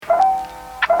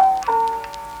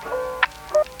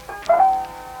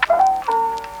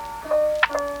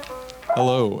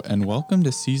Hello, and welcome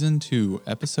to Season 2,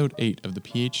 Episode 8 of the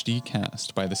PhD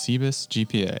Cast by the CBIS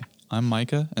GPA. I'm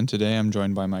Micah, and today I'm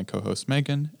joined by my co-host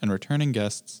Megan and returning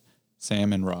guests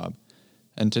Sam and Rob.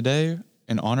 And today,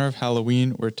 in honor of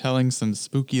Halloween, we're telling some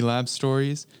spooky lab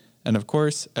stories, and of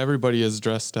course, everybody is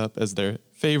dressed up as their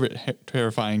favorite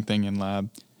terrifying thing in lab.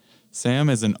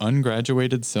 Sam is an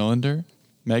ungraduated cylinder,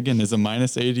 Megan is a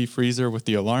minus 80 freezer with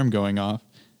the alarm going off,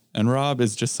 and Rob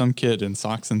is just some kid in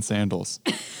socks and sandals.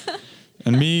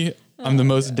 And me, I'm the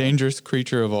most dangerous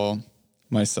creature of all,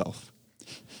 myself.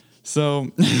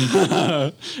 So,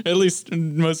 at least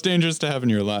most dangerous to have in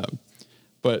your lab.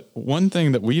 But one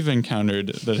thing that we've encountered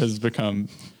that has become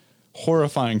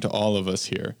horrifying to all of us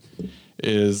here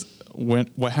is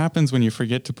what happens when you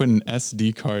forget to put an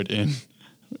SD card in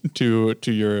to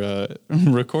your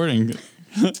recording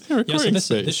space.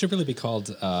 This should really be called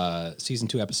Season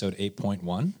 2, Episode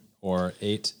 8.1. Or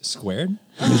 8 squared.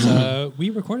 We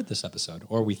recorded this episode,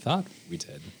 or we thought we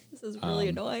did. This is really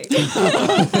annoying.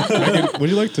 Megan,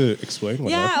 would you like to explain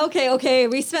what happened? Okay.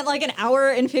 We spent like an hour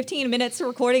and 15 minutes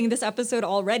recording this episode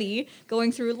already,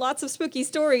 going through lots of spooky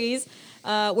stories.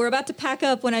 We're about to pack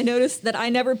up when I noticed that I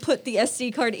never put the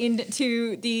SD card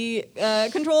into the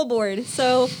control board.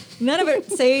 So none of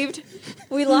it saved.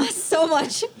 We lost so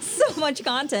much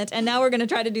content. And now we're going to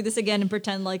try to do this again and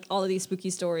pretend like all of these spooky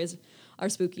stories are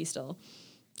spooky still.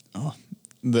 Oh,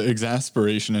 the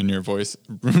exasperation in your voice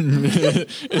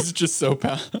is just so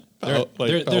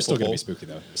they're still going to be spooky,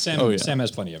 though. Sam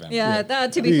has plenty of them. Yeah.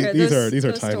 To be fair, these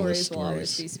are timeless stories will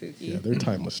always be spooky. Yeah, they're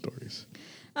timeless stories.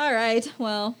 All right.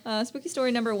 Well, spooky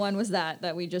story number 1 was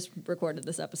that we just recorded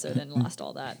this episode and lost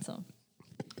all that. So,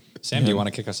 Sam, do you want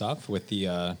to kick us off with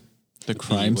the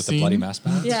crime with scene? the bloody mass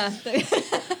balance? Yeah.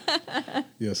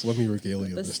 Yes, let me regale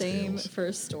you The of this same tales.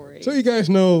 first story. So you guys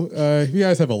know, if you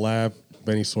guys have a lab of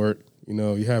any sort, you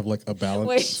know, you have like a balance.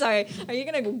 Wait, sorry. Are you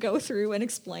going to go through and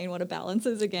explain what a balance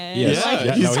is again? Yes. How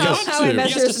it He has to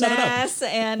measures set it up. mass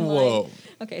and Whoa.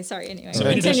 Okay, sorry. Anyway, So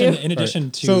continue. in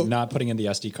addition to So- not putting in the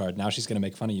SD card, now she's going to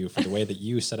make fun of you for the way that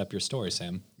you set up your story,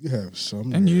 Sam. You have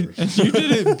some And you nerve. did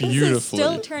it This is beautifully.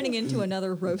 still turning into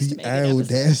another roast The Megan episode.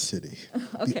 audacity.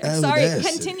 Okay, The sorry. audacity.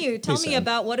 Continue. Tell Please, me Sam.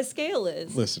 about what a scale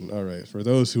is. Listen, all right, for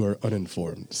those who are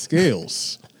uninformed,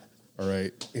 scales, all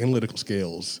right, analytical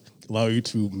scales allow you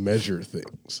to measure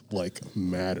things like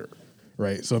matter,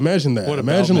 right? So imagine that. What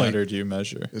imagine about matter do you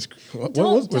measure?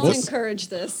 Don't encourage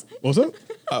this. What was that?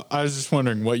 I was just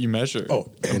wondering what you measure about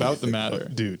the anything. matter.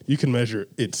 Dude, you can measure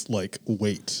its like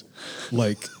weight,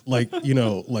 like you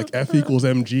know, like F equals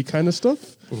mg kind of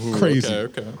stuff. Ooh, Crazy.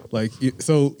 okay. Like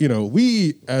so, you know,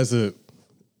 we as a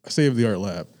state of the art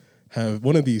lab have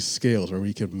one of these scales where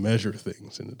we can measure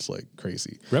things, and it's like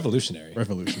crazy. Revolutionary.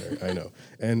 I know.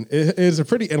 And it is a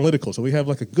pretty analytical. So we have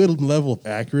like a good level of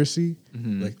accuracy.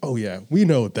 Like, oh yeah, we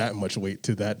know that much weight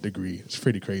to that degree. It's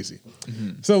pretty crazy.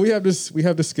 So we have this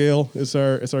scale. It's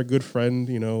our good friend,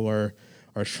 you know,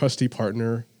 our trusty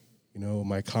partner, you know,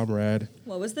 my comrade.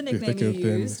 What was the through nickname thick you and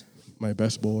thin, used? my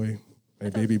best boy, my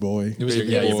baby boy. It was your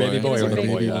Baby baby boy. boy It or was little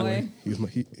your boy. baby Yeah. boy.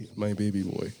 He's my baby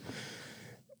boy.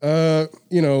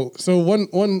 You know, so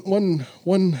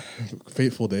one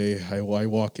fateful day, I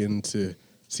walk in to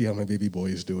see how my baby boy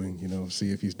is doing. You know,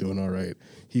 see if he's doing all right.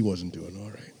 He wasn't doing all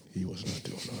right. He was not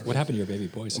doing all right. What happened to your baby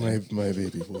boy, Sam? My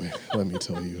baby boy. Let me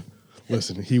tell you.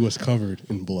 Listen, he was covered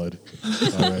in blood.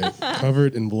 All right,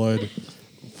 covered in blood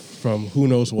from who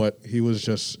knows what. He was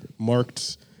just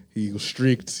marked. He was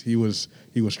streaked. He was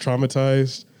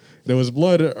traumatized. There was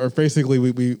blood, or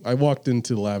basically, I walked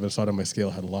into the lab and saw that my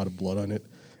scale had a lot of blood on it.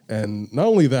 And not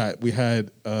only that, we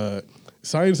had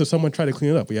signs of someone trying to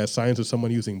clean it up. We had signs of someone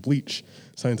using bleach,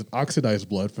 signs of oxidized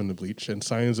blood from the bleach, and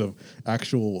signs of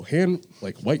actual hand,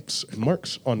 like wipes and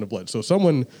marks on the blood. So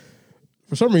someone,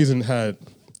 for some reason, had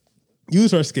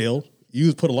used our scale,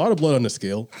 put a lot of blood on the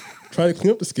scale, tried to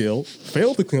clean up the scale,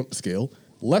 failed to clean up the scale,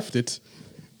 left it,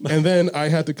 and then I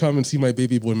had to come and see my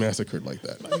baby boy massacred like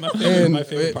that. My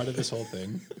favorite part of this whole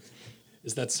thing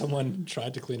is that someone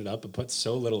tried to clean it up but put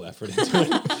so little effort into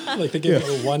it. Like they gave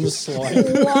it one swipe.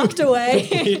 Walked away.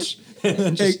 Each, and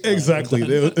then just, Exactly.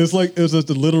 It was just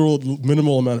the literal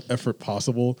minimal amount of effort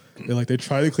possible. They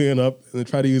try to clean it up and they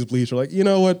try to use bleach. We're like, you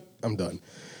know what? I'm done.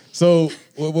 So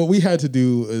what we had to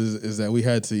do is that we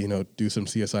had to, you know, do some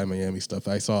CSI Miami stuff.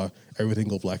 I saw everything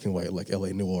go black and white, like LA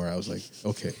Noire. I was like,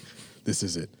 okay, this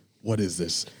is it. What is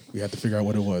this? We had to figure out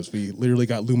what it was. We literally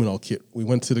got luminol kit. We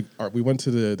went to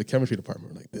the chemistry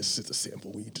department. We're like, this is a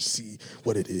sample. We need to see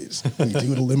what it is. We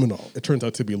do the luminol. It turns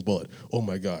out to be blood. Oh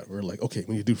my God. We're like, okay,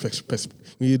 we need to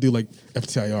do like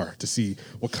FTIR to see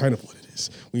what kind of blood it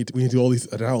is. We need to do all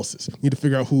these analysis. We need to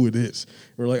figure out who it is.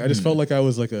 We're like, I just felt like I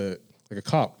was like a like a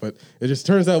cop. But it just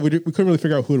turns out we couldn't really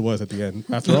figure out who it was at the end.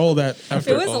 After all that effort.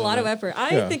 It was a lot of effort. I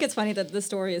Yeah. think it's funny that the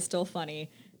story is still funny.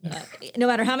 No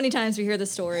matter how many times we hear the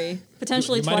story,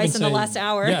 potentially You might twice even in the say- last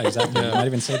hour. Yeah, exactly. You might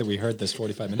even say that we heard this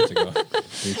 45 minutes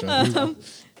ago.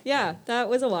 Yeah, that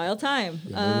was a wild time.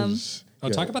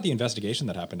 Talk about the investigation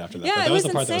that happened after that. Yeah, that it was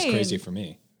was the part that was insane. crazy for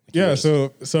me. Yeah,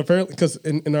 so apparently, because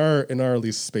in our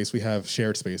lease space we have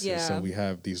shared spaces, Yeah. so we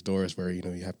have these doors where you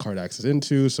have card access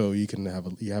into, so you can have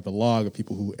a log of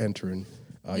people who enter in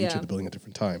each Yeah. of the building at a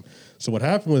different time. So what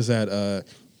happened was that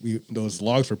those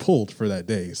logs were pulled for that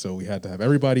day, so we had to have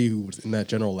everybody who was in that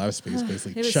general lab space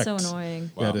basically It was checked. so annoying.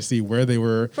 Yeah, Wow. to see where they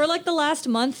were. For like the last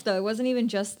month, though, it wasn't even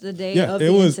just the day Yeah, of it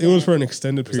the was incident. for an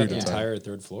extended Was that period the of time. entire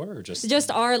third floor or just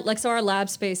Just our lab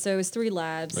space. So it was 3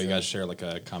 labs. you guys share like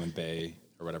a common bay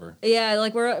or whatever? Yeah,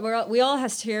 like we all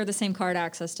have to share the same card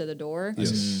access to the door.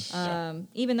 Yes.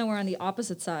 Even though we're on the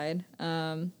opposite side.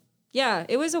 Yeah,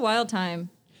 it was a wild time.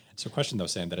 So, a question though,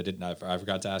 Sam, that I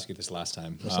forgot to ask you this last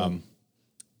time.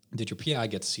 Did your PI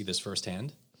get to see this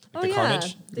firsthand? Like Oh, the yeah.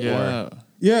 carnage? Yeah.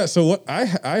 Yeah, so what I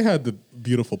had the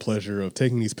beautiful pleasure of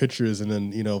taking these pictures and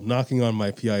then knocking on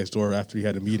my PI's door after he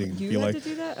had a meeting and You be had like, to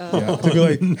do that? Oh. yeah, to be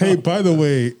like, hey, by the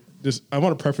way, I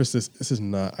want to preface this.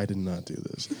 I did not do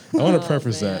this. I want to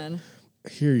preface man.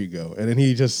 that. Here you go. And then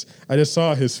I just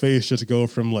saw his face just go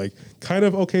from like kind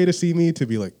of okay to see me to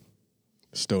be like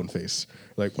stone face.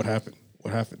 Like, what happened?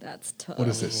 What happened? That's tough. What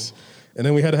is this? And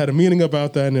then we had a meeting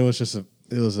about that, and it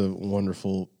was a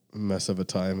wonderful mess of a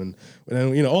time. And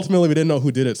then ultimately we didn't know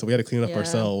who did it, so we had to clean up Yeah.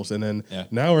 ourselves. And then Yeah.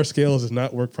 now our scales does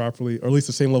not work properly, or at least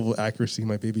the same level of accuracy.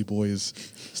 My baby boy is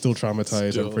still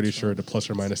traumatized. Still I'm pretty sure the plus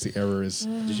or minus the error is.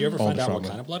 Did you ever all find out what trauma.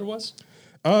 kind of blood it was?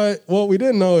 Well, we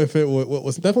didn't know if it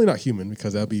was definitely not human,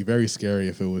 because that'd be very scary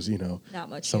if it was Not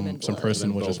much some human some blood. person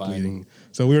Then was just bovine. bleeding.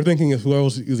 So we were thinking if whoever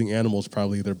was using animals,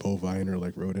 probably either bovine or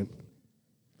like rodent.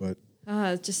 But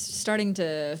Just starting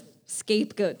to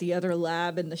scapegoat the other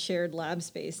lab in the shared lab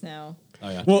space now. Oh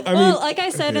yeah. well, I Well, mean, like I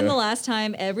said in yeah. the last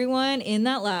time, everyone in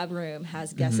that lab room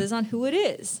has guesses on who it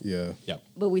is. yeah. yeah.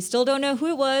 But we still don't know who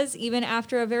it was, even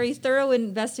after a very thorough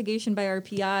investigation by our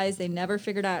PIs. They never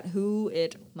figured out who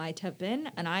it might have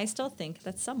been. And I still think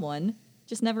that someone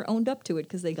just never owned up to it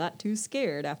because they got too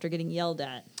scared after getting yelled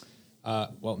at.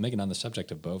 Well, Megan, on the subject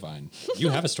of bovine, you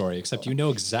have a story, except you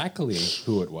know exactly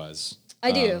who it was.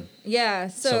 I do. Yeah.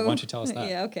 So why don't you tell us that?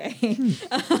 Yeah, okay.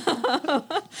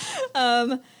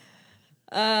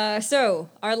 So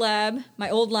our lab, my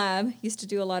old lab, used to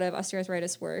do a lot of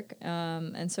osteoarthritis work.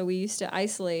 And so we used to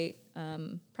isolate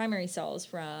primary cells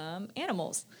from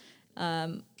animals.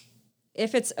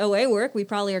 If it's OA work, we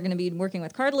probably are going to be working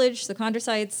with cartilage, so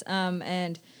chondrocytes,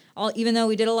 and even though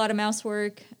we did a lot of mouse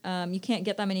work, you can't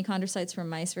get that many chondrocytes from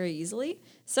mice very easily.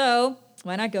 So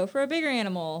why not go for a bigger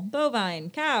animal, bovine,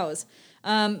 cows?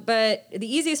 But the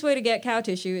easiest way to get cow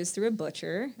tissue is through a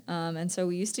butcher. And so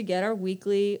we used to get our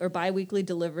weekly or bi-weekly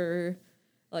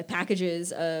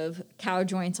packages of cow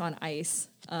joints on ice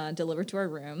delivered to our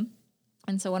room.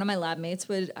 And so one of my lab mates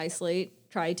would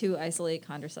try to isolate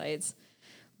chondrocytes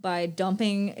by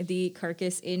dumping the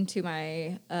carcass into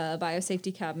my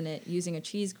biosafety cabinet using a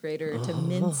cheese grater to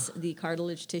mince the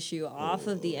cartilage tissue off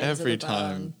of the ends Every of the bone.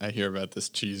 time I hear about this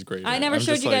cheese grater, I never I'm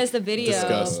showed just, you like, guys the video.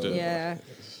 Disgusted. Yeah,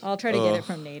 I'll try to get it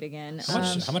from Nate again.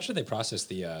 How much do they process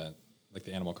the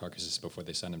animal carcasses before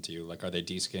they send them to you? Like, are they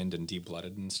de-skinned and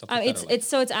de-blooded and stuff like that?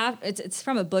 Or It's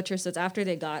from a butcher, so it's after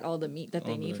they got all the meat that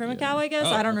they need from a yeah. cow, I guess.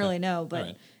 Oh, I don't okay. really know, but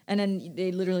Alright. and then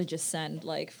they literally just send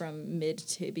like from mid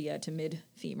tibia to mid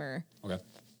femur, Okay.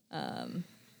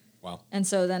 Wow. and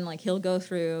so then like he'll go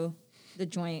through the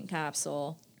joint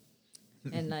capsule,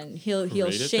 and then he'll Write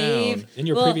it shave down. In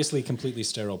your well, previously completely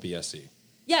sterile BSC.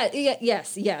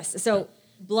 Yes. So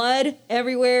blood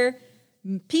everywhere,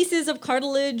 pieces of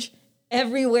cartilage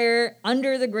everywhere,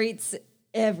 under the grates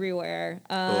everywhere.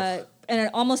 And it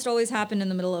almost always happened in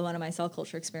the middle of one of my cell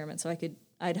culture experiments, so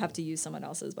I'd have to use someone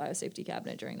else's biosafety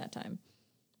cabinet during that time.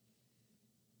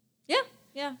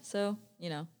 Yeah. So,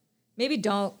 maybe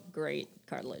don't grate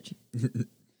cartilage.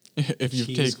 If you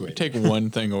Cheese grater. take one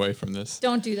thing away from this,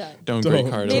 Don't do that. don't Don't. grate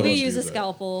cartilage. Maybe do use a that.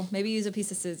 scalpel. Maybe use a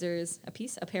piece of scissors.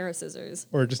 A pair of scissors.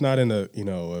 Or just not in a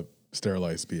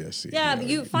sterilized BSC. Yeah, you know,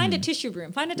 you find a tissue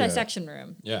room. Find a dissection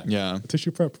room. Yeah. Yeah.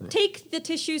 tissue prep room, Take the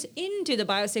tissues into the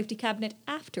biosafety cabinet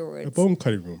a afterwards. bone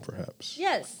cutting room, perhaps.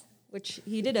 Yes, which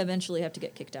he did eventually have to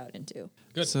get kicked out into.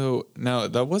 Good. So now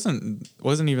that wasn't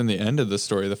even the end of the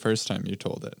story the first time you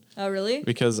told it, Oh, really?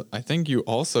 because I think you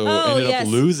also Oh, ended yes.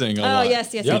 up losing a Oh, lot.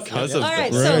 yes. Yep. Because Yeah. of All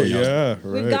right, this. so Right, yeah, right.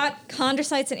 we've got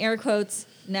chondrocytes in air quotes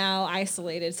now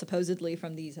isolated supposedly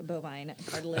from these bovine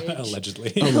cartilage.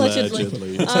 Allegedly.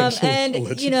 Allegedly. And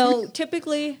Allegedly.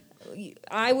 typically,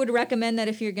 I would recommend that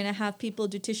if you're going to have people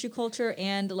do tissue culture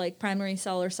and like primary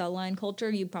cell or cell line culture,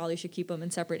 you probably should keep them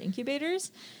in separate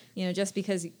incubators. Just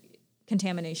because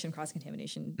cross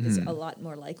contamination is a lot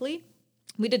more likely.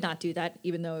 We did not do that,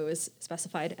 even though it was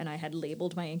specified, and I had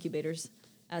labeled my incubators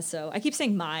as so. I keep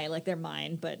saying like they're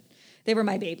mine, but they were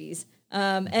my babies.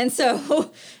 And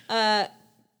so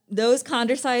those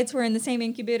chondrocytes were in the same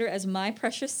incubator as my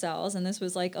precious cells, and this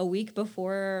was like a week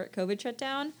before COVID shut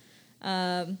down.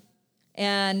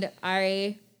 And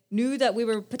I knew that we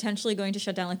were potentially going to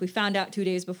shut down. Like we found out 2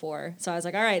 days before. So I was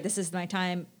like, all right, this is my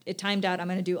time. It timed out. I'm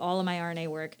going to do all of my RNA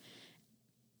work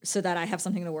so that I have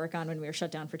something to work on when we were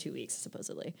shut down for 2 weeks,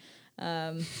 supposedly.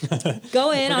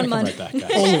 Go in on Monday. Right back,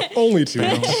 guys. Only 2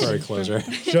 weeks. Temporary closure.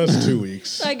 Just 2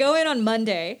 weeks. So I go in on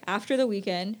Monday after the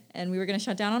weekend, and we were going to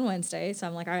shut down on Wednesday. So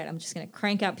I'm like, all right, I'm just going to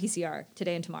crank out PCR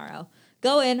today and tomorrow.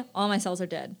 Go in, all my cells are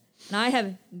dead. And I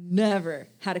have never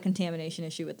had a contamination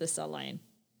issue with this cell line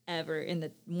ever in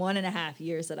the 1.5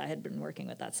 years that I had been working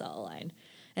with that cell line.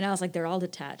 And I was like, they're all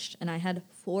detached. And I had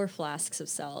 4 flasks of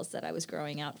cells that I was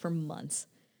growing out for months.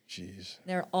 Jeez.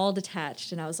 They're all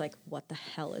detached. And I was like, what the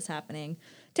hell is happening?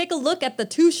 Take a look at the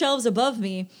 2 shelves above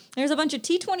me. There's a bunch of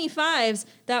T25s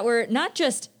that were not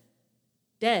just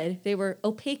dead, they were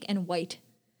opaque and white.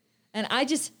 And I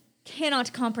just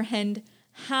cannot comprehend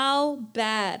how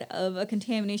bad of a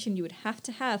contamination you would have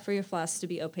to have for your flasks to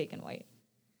be opaque and white.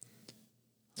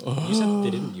 You said they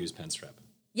didn't use pen strep.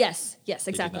 Yes,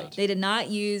 exactly. not. They did not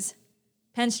use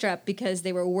pen strep because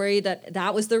they were worried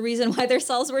that was the reason why their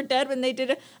cells were dead when they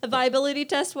did a viability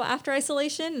test after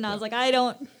isolation. And I was like, I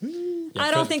don't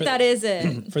think that is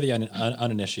it. For the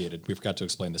uninitiated, we forgot to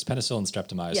explain this. Penicillin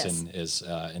streptomycin is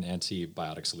an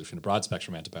antibiotic solution, a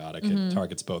broad-spectrum antibiotic. It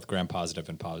targets both gram-positive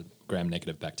and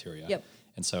gram-negative bacteria. Yep.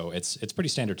 And so it's pretty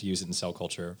standard to use it in cell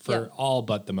culture for all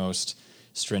but the most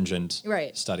stringent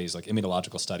studies, like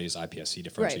immunological studies, iPSC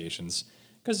differentiations.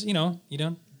 Because,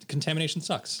 contamination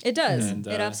sucks. It does. And,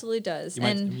 it absolutely does.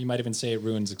 You might even say it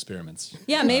ruins experiments.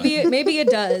 Yeah, maybe it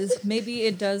does. Maybe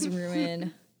it does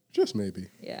ruin. Just maybe.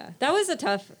 Yeah, that was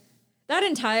that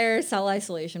entire cell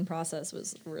isolation process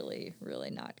was really, really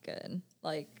not good.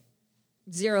 Like,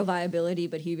 zero viability,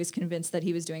 but he was convinced that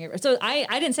he was doing it. So I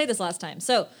didn't say this last time.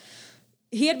 So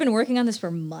he had been working on this for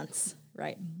months,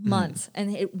 right? Months.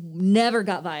 And it never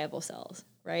got viable cells,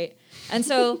 right? And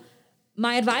so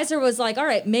my advisor was like, all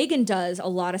right, Megan does a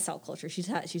lot of cell culture.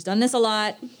 She's done this a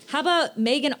lot. How about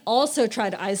Megan also try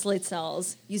to isolate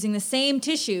cells using the same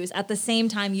tissues at the same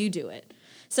time you do it?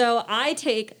 So I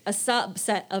take a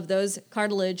subset of those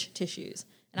cartilage tissues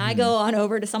and I go on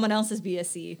over to someone else's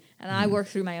BSC and I work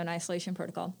through my own isolation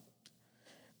protocol.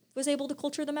 Was able to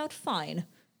culture them out fine.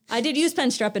 I did use pen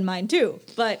strep in mine too,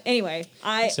 but anyway,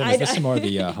 Is this more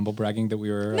the humble bragging that we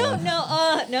were? No.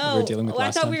 we were dealing with I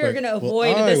last thought time? we were going to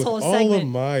avoid I, this with whole all segment. of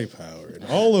my power and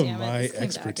all of Damn it, my this came back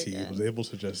expertise, again. was able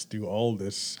to just do all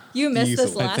this. You missed this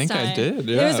easily. last think I time. did,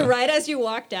 It was yeah. right as you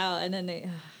walked out, and then they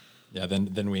Yeah,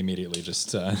 then we immediately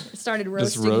just started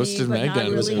roasting roasted me, but not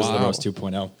Megan. it was really. the Wow. roast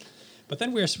 2.0. But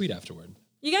then we were sweet afterward.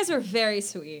 You guys were very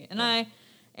sweet, and I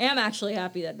am actually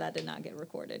happy that did not get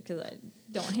recorded because I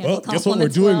don't handle Well, guess what we're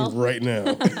compliments doing well. right now.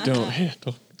 Don't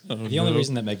handle. Oh, The only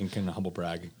reason that Megan can humble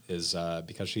brag is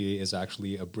because she is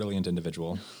actually a brilliant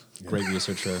individual, great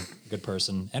researcher, good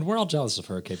person, and we're all jealous of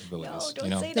her capabilities. No,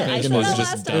 don't say that. I Megan said was that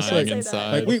just last time. dying Don't say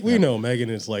that. inside. Like we know Megan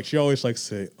is like, she always likes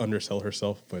to undersell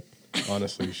herself, but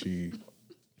honestly, she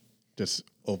just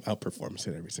outperforms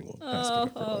in every single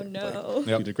aspect of her Oh life. no!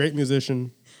 Like, she's a great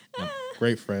musician,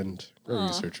 great friend, great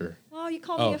researcher. Oh, you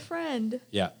call me a friend.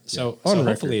 Yeah. So On record.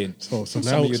 hopefully, So some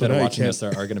now- of you so that are now you watching can't- this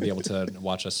are going to be able to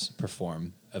watch us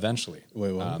perform eventually.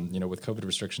 Wait, what? With COVID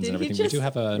restrictions Did and he everything, we just do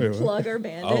have a. Wait, what? Plug our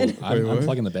band Oh, in. I'm what?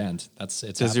 plugging the band. It's.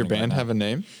 Does your happening band right have a now.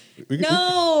 name? We can,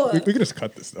 No! we can just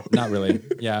cut this though. Not really.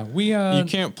 Yeah, we. You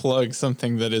can't plug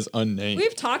something that is unnamed.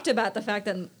 We've talked about the fact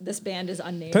that this band is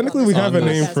unnamed. Technically, on we this have a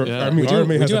name podcast. for. Yeah. I mean, we do, RMA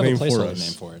we has do a have a name for placeholder us.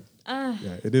 name for it.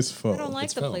 Yeah, it is faux. I don't like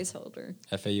It's the faux. placeholder.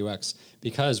 FAUX,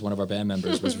 because one of our band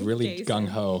members was really Jason. gung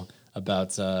ho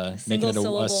about making it a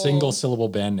syllable. single syllable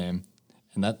band name,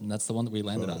 and that's the one that we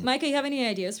landed on. Micah, you have any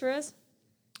ideas for us?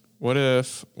 What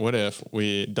if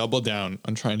we double down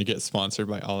on trying to get sponsored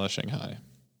by Ala Shanghai,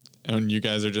 and you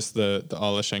guys are just the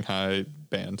Ala Shanghai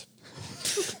band?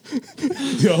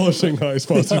 The Allah Shanghai is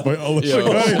sponsored by Allah Yo.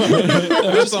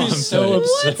 Shanghai. That's all I'm So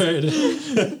saying.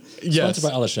 absurd. Yes, Sponsored by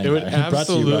Ala it would Shanghai. Brought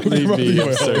to you by- absolutely Brought to be you by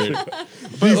Ala absurd.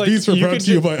 These like, beats were you brought could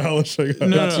to you ju- by Allah Shanghai.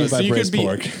 No, Brought to you by so you could braised be,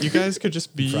 pork. you guys could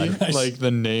just be Fried rice. like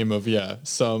the name of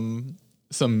some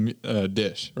some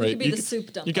dish, right? You could be the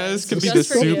soup dumpling. You guys could be Just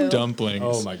the for soup you. dumplings.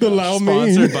 Oh my The gosh. Lao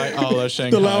mein. Sponsored by a la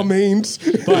Shanghai. The Lao means.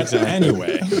 But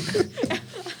anyway,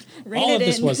 Rein all it of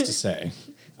this in. was to say,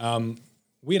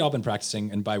 we had all been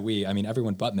practicing, and by we, I mean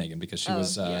everyone but Megan, because she Oh,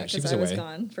 was yeah, she 'cause was I was away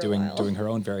gone for a doing while. doing her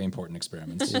own very important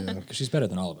experiments. Because she's better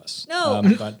than all of us. No.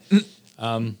 But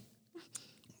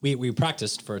we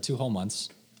practiced for 2 whole months,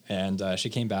 and she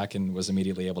came back and was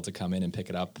immediately able to come in and pick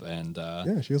it up. And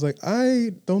Yeah, she was like,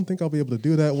 I don't think I'll be able to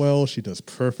do that well. She does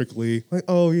perfectly. Like,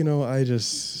 oh, I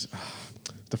just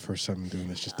the first time I'm doing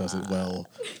this just does it well.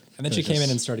 and then she It's came in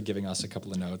just- and started giving us a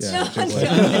couple of notes. Yeah, just like,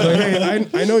 hey,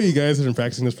 I know you guys have been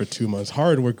practicing this for 2 months.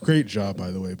 Hard work, great job, by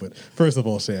the way. But first of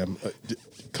all, Sam,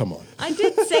 come on. I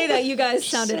did say that you guys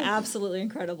sounded absolutely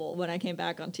incredible when I came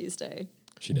back on Tuesday.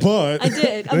 She did. I But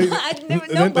did. I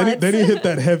didn't know then you hit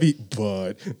that heavy.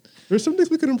 But there's some things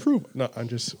we could improve. No,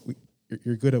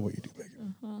 you're good at what you do,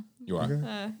 Megan. You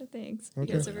are. Thanks. You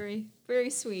guys are very, very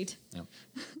sweet. Yeah.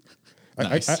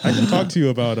 I can talk to you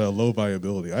about low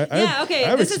viability.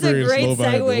 This is a great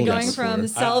segue going from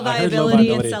cell I heard low viability and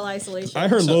viability. cell isolation. I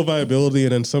heard low viability,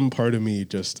 and then some part of me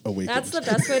just awakened. That's the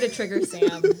best way to trigger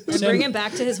Sam and bring him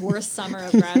back to his worst summer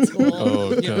of grad school.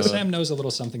 Oh, Yeah, God. Sam knows a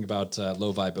little something about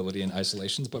low viability and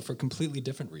isolations, but for completely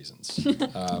different reasons.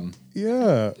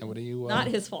 Yeah. And what do you Not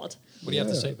his fault. what do you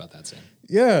have to say about that, Sam?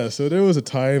 Yeah, so there was a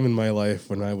time in my life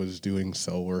when I was doing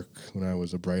cell work, when I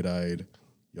was a bright-eyed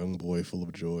young boy full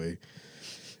of joy.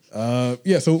 So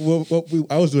what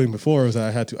I was doing before was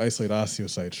I had to isolate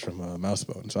osteocytes from mouse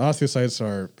bones. So osteocytes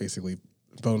are basically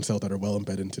bone cells that are well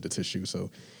embedded into the tissue. So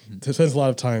it takes a lot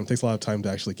of time to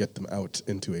actually get them out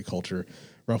into a culture,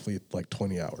 roughly like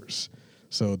 20 hours.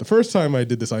 So the first time I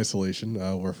did this isolation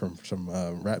were from some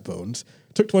rat bones.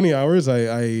 It took 20 hours.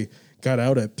 I got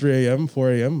out at 3 a.m.,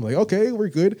 4 a.m. Like, okay, we're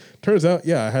good. Turns out,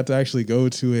 I had to actually go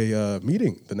to a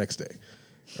meeting the next day.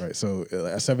 All right, so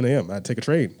at 7 a.m., I had to take a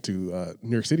train to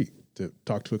New York City to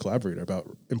talk to a collaborator about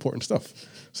important stuff.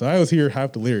 So I was here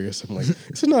half delirious. I'm like,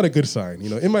 this is not a good sign.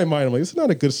 In my mind, I'm like, this is not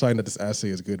a good sign that this assay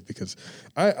is good because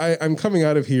I'm coming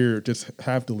out of here just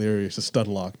half delirious, just stud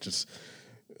locked,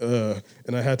 and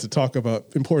I had to talk about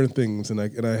important things, and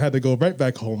I had to go right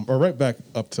back home or right back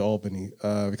up to Albany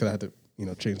because I had to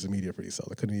change the media pretty soon.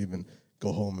 I couldn't even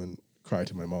go home and cry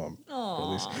to my mom.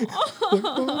 Like,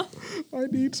 Mom, I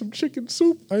need some chicken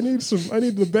soup. I need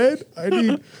the bed. I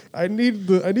need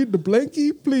the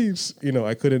blankie, please.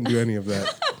 I couldn't do any of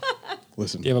that.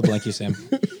 Listen. Do you have a blankie, Sam?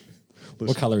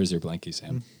 What color is your blankie,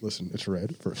 Sam? Listen, it's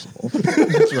red, first of all.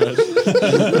 It's red.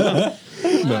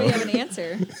 Oh, you have an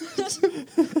answer.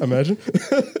 Imagine.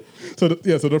 So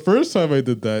the first time I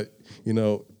did that,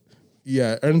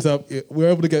 it ends up we're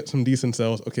able to get some decent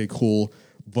cells. Okay, cool.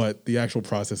 But the actual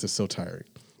process is so tiring.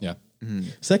 Yeah.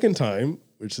 Second time,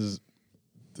 which is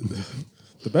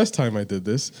the best time I did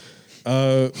this,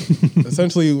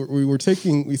 essentially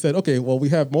we said, okay, well, we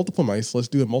have multiple mice. Let's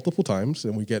do it multiple times,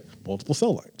 and we get multiple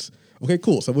cell lines. Okay,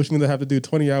 cool. So which means I have to do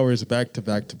 20 hours back to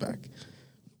back to back.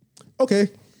 Okay,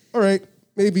 all right.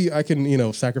 Maybe I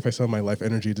can, sacrifice some of my life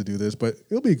energy to do this, but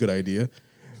it'll be a good idea.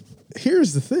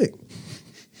 Here's the thing.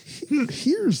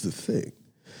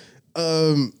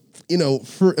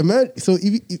 So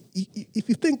if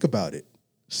you think about it,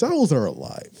 cells are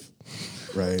alive,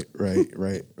 right?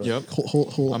 Yep.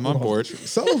 Hold I'm on board.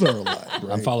 Cells are alive.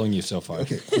 Right? I'm following you so far.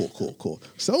 Okay, cool.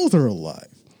 Cells are alive.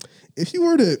 If you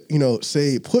were to,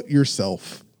 say, put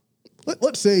yourself,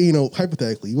 let's say,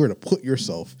 hypothetically, you were to put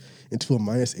yourself into a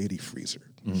 -80 freezer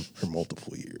for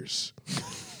multiple years,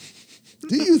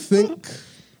 do you think,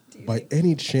 by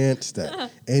any chance,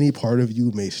 that any part of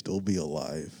you may still be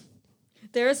alive?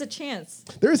 There is a chance.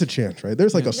 There is a chance, right?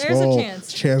 There's like a small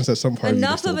chance that some part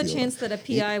Enough of of a you may chance still that a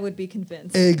PI would be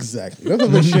convinced. Exactly. Enough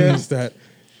of a chance that,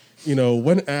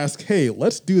 when asked, hey,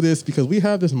 let's do this because we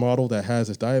have this model that has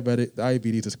this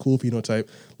diabetes, this cool phenotype.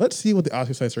 Let's see what the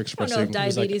osteocytes are expressing. I don't know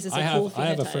if diabetes is a cool phenotype. I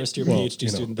have a first-year PhD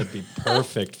student that'd be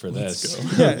perfect for this.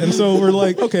 Yeah, and so we're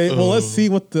like, okay, well, let's see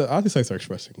what the osteocytes are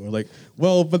expressing. We're like,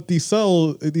 well, but these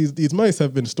mice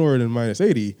have been stored in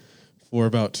 -80 for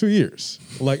about 2 years,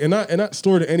 and not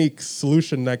stored in any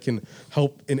solution that can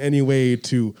help in any way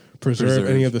to preserve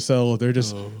any of the cells. They're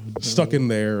just stuck in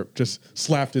there, just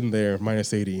slapped in there,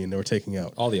 -80, and they were taking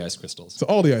out all the ice crystals. So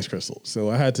all the ice crystals. So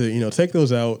I had to, take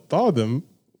those out, thaw them,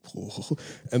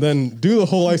 and then do the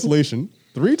whole isolation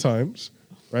 3 times,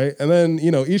 right? And then,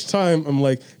 each time I'm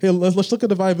like, hey, let's look at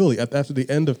the viability. After the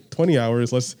end of 20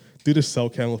 hours, let's do this cell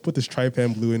count. Let's put this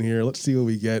trypan blue in here. Let's see what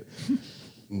we get.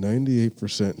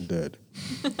 98% dead.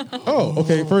 Oh,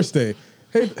 okay, first day.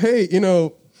 Hey,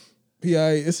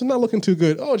 PI, it's not looking too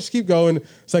good. Oh, just keep going.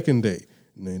 Second day,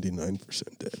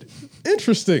 99% dead.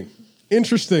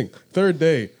 Interesting. Third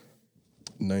day,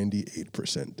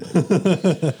 98%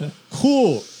 dead.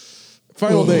 Cool.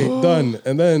 Final day, done.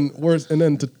 And then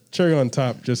to cherry on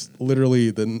top, just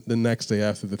literally the next day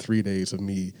after the 3 days of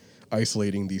me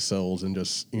isolating these cells and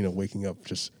just, waking up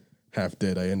just half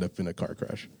dead, I end up in a car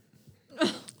crash.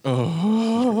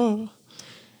 Oh.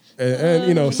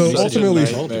 And so ultimately,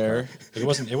 it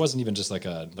wasn't even just like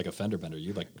a fender bender.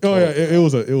 You like it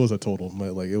was a total.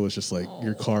 It was just like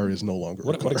your car is no longer.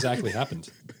 What exactly happened?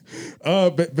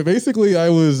 But basically, I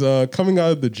was coming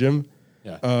out of the gym.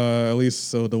 Yeah. At least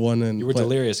so the one in you were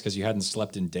delirious because you hadn't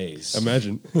slept in days.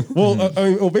 Imagine.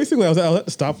 Basically, I was at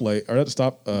the stoplight or at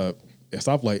the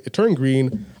stoplight. It turned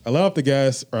green. I let off the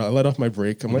gas or I let off my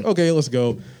brake. I'm like, okay, let's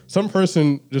go. Some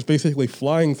person just basically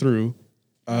flying through.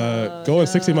 Going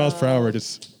 60 miles per hour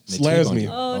just slams me.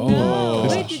 Oh, no.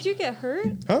 Wait, did you get hurt?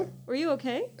 Huh? Were you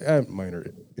okay? I have minor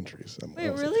injuries. Wait,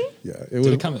 really? Yeah. Did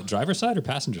it come driver's side or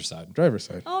passenger side? Driver's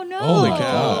side. Oh, no. Holy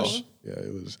gosh. Yeah,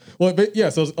 it was. Well, but yeah,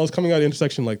 so I was coming out of an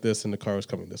intersection like this and the car was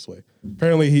coming this way.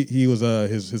 Apparently he was,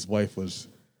 his wife was,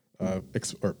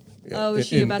 was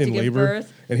she about to give labor,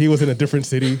 birth? And he was in a different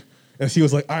city. And she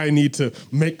was like, I need to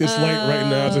make this light right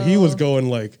now. So he was going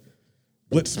like,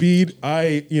 blitz speed.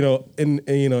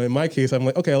 In my case, I'm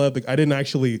like, okay, I didn't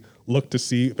actually look to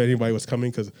see if anybody was coming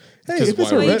because, hey, if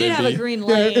it's you did have a green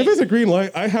light. Yeah, if it's a green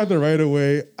light, I have the right of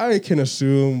way. I can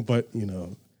assume, but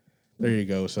there you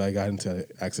go. So I got into an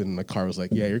accident and the car was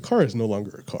like, yeah, your car is no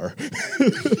longer a car.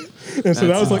 And so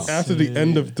that was like after the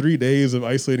end of 3 days of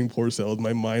isolating poor cells,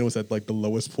 my mind was at like the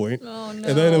lowest point. Oh, no.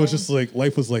 And then it was just like,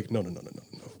 life was like, no.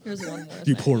 Here's one more.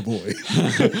 You poor boy.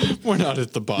 We're not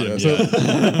at the bottom Yeah,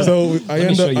 yet. so I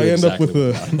end up with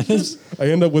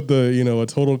the a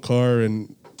total car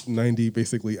and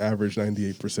basically average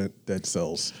 98% dead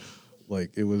cells.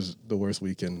 Like it was the worst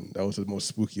weekend. That was the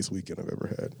most spookiest weekend I've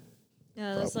ever had.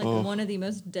 Yeah, that's like one of the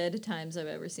most dead times I've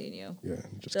ever seen you. Yeah,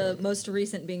 the most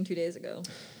recent being 2 days ago.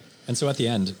 And so at the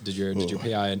end, did your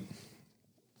PI?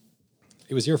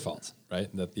 It was your fault, right?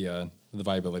 That the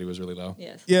viability was really low.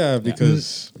 Yes. Yeah,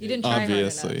 because you didn't try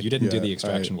obviously hard enough. You didn't do the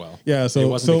extraction well. Yeah, so it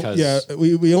wasn't because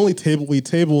we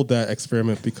tabled that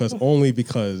experiment because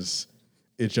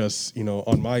it just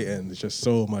on my end it's just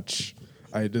so much.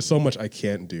 There's so much I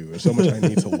can't do. There's so much I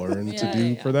need to learn to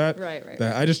do for that. Right.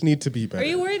 That I just need to be better. Are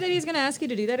you worried that he's going to ask you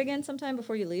to do that again sometime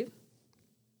before you leave?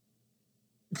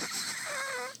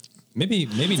 Maybe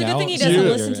it's now. It's a good thing he doesn't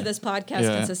listen to this podcast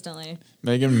consistently.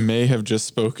 Megan may have just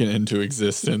spoken into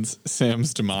existence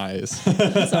Sam's demise.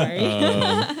 I'm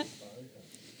sorry.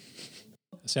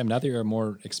 Sam, now that you're a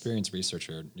more experienced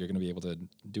researcher, you're going to be able to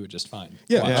do it just fine.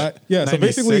 Yeah. So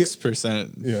basically,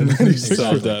 96%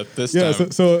 solved that this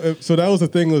time. So that was the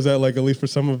thing was that like at least for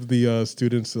some of the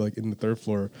students like in the third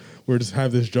floor, we just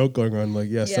have this joke going on like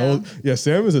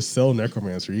Sam is a cell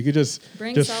necromancer. You could just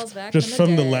bring cells back just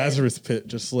from the dead. Lazarus pit,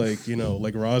 just like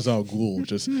like Ra's al Ghul,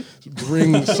 just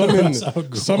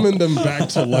summon them back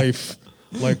to life.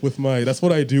 Like with that's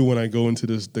what I do when I go into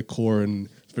the core and.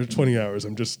 For 20 hours,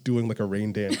 I'm just doing like a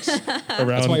rain dance around.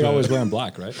 That's why you're always wearing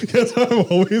black, right? That's why I'm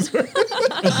always wearing.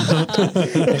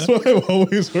 That's why I'm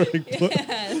always wearing black.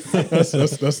 Yes.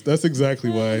 That's exactly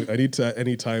why I need to at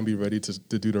any time be ready to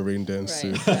do the rain dance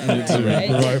to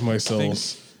revive my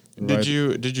cells. Did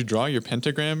you draw your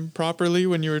pentagram properly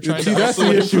when you were trying to? That's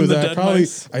the issue. That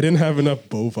I didn't have enough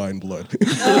bovine blood.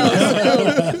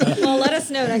 Well, let us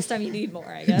know next time you need more.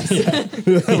 I guess.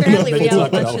 Apparently, we have a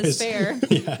bunch to spare.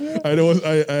 Yeah.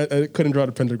 I couldn't draw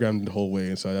the pentagram the whole way,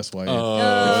 and so that's why. I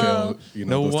failed,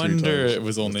 no wonder it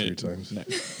was only 3 times.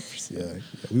 Yeah,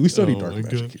 we studied dark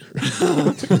magic here.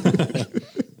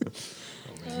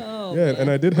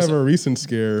 And I did have a recent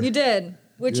scare. You did.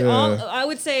 Which I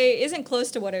would say isn't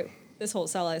close to what this whole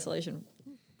cell isolation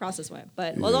process went,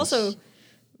 but was also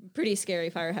pretty scary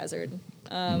fire hazard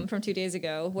from 2 days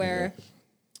ago where,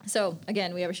 so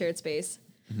again, we have a shared space.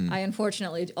 I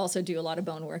unfortunately also do a lot of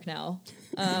bone work now,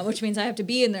 which means I have to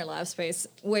be in their lab space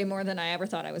way more than I ever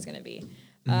thought I was going to be.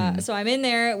 So I'm in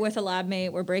there with a lab mate.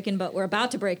 We're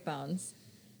about to break bones.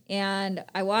 And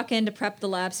I walk in to prep the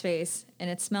lab space, and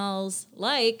it smells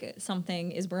like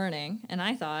something is burning. And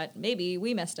I thought maybe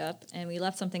we messed up and we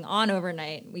left something on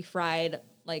overnight. We fried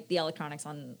like the electronics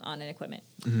on an equipment.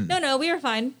 No, we were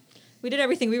fine. We did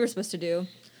everything we were supposed to do.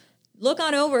 Look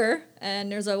on over, and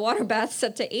there's a water bath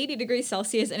set to 80 degrees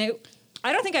Celsius, and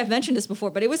I don't think I've mentioned this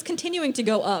before, but it was continuing to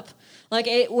go up. Like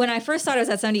when I first thought it was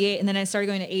at 78, and then I started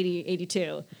going to 80,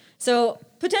 82. So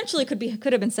potentially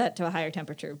could have been set to a higher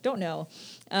temperature. Don't know.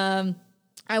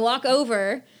 I walk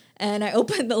over And I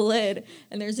opened the lid,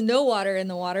 and there's no water in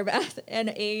the water bath, and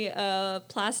a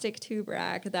plastic tube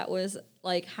rack that was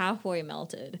like halfway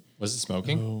melted. Was it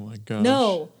smoking? Oh my gosh.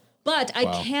 No, but Wow.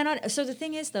 I cannot. So the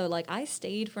thing is, though, like I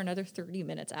stayed for another 30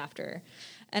 minutes after,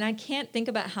 and I can't think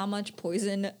about how much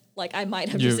poison like I might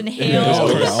have just inhaled.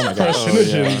 Oh my gosh.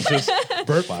 Carcinogens, just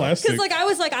burnt plastic. Because like I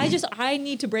was like, I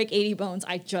need to break 80 bones.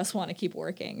 I just want to keep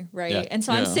working, right? Yeah. And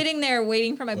so I'm Yeah. sitting there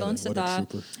waiting for my bones to what a thaw.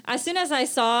 trooper. As soon as I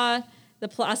saw the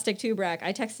plastic tube rack,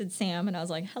 I texted Sam and I was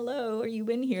like, "Hello, are you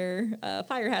in here?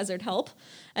 Fire hazard, help!"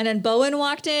 And then Bowen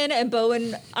walked in, and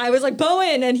I was like,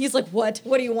 "Bowen," and he's like, "What?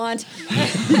 What do you want?"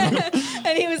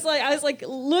 And he was like, I was like,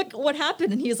 "Look what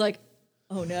happened," and he's like,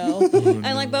 "Oh no!" And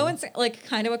like Bowen's like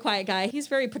kind of a quiet guy. He's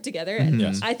very put together, and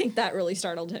Yes. I think that really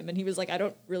startled him. And he was like, "I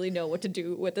don't really know what to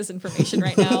do with this information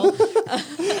right now."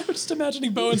 I'm just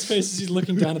imagining Bowen's face as he's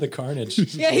looking down at the carnage.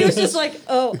 Yeah, he was just like,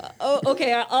 oh,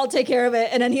 okay, I'll take care of it.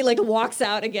 And then he like walks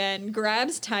out again,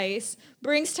 grabs Tice,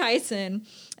 brings Tice in,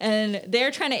 and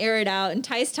they're trying to air it out. And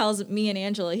Tice tells me and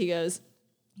Angela, he goes,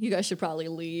 "You guys should probably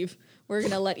leave. We're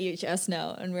going to let EHS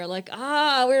know." And we're like,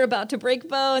 we're about to break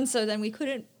bones. So then we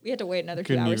had to wait another 2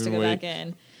 Couldn't hours to even go wait. back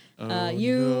in. Oh,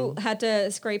 You had to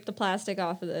scrape the plastic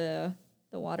off of the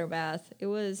water bath. It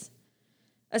was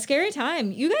a scary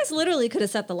time. You guys literally could have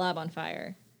set the lab on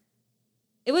fire.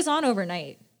 It was on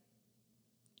overnight.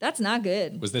 That's not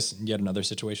good. Was this yet another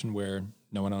situation where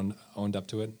no one owned up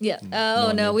to it? Yeah. And Oh,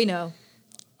 one no, knew? we know.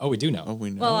 Oh, we do know. Oh, we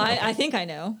know. Well, I think I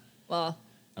know. Well,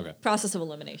 Okay. process of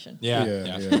elimination. Yeah.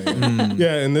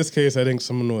 Yeah, in this case, I think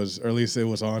someone was, or at least it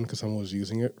was on because someone was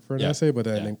using it for an Yeah. essay, but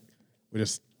then Yeah. I think we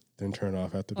just didn't turn it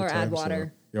off after the Or time. add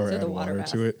water or to add the water water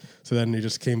bath. to it. So then they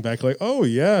just came back like, oh,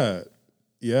 yeah,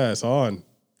 it's on.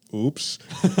 Oops.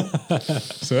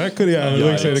 So that could, like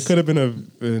I said, it could have been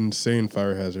an insane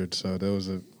fire hazard. So that was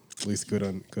at least good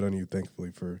on you,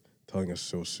 thankfully, for telling us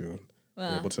so soon.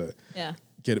 We're able to Yeah.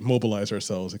 mobilize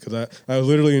ourselves because I was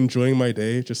literally enjoying my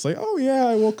day, just like, oh yeah,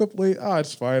 I woke up late.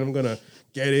 It's fine. I'm gonna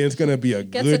get in. It's gonna be a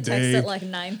Gets a good text day. at like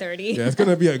 9:30. Yeah, it's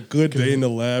gonna be a good day in the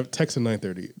lab. Text at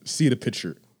 9:30. See the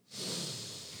picture.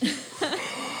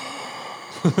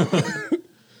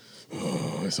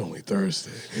 Oh, it's only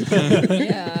Thursday.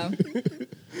 Yeah.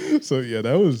 So yeah,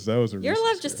 that was a Your recent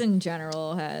lab just in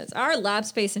general our lab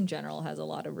space in general has a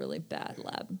lot of really bad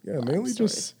lab. lab mainly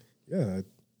stories. just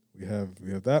we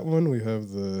have that one. We have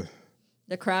the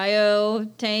cryo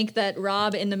tank that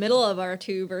Rob, in the middle of our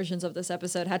 2 versions of this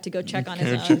episode, had to go check on his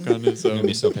Can't own. check on his I'm gonna own.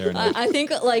 be so paranoid. I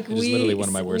think like is literally one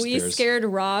of my worst we fears. scared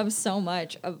Rob so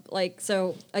much of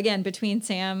so again, between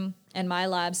Sam and my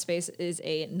lab space is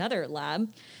another lab,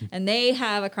 and they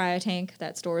have a cryo tank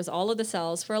that stores all of the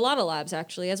cells for a lot of labs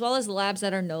actually, as well as the labs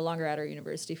that are no longer at our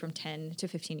university from 10 to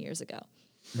 15 years ago,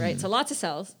 right? So lots of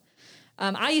cells.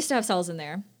 I used to have cells in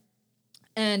there,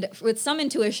 and with some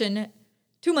intuition,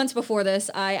 2 months before this,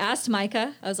 I asked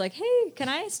Micah, I was like, "Hey, can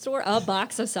I store a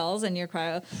box of cells in your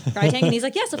cryo tank?" And he's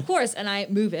like, "Yes, of course." And I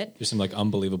move it. There's some like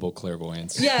unbelievable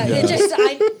clairvoyance. Yeah, it just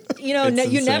you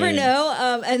It's never insane.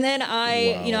 know. And then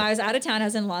I Wow. was out of town. I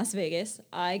was in Las Vegas.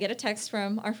 I get a text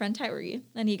from our friend Tyree,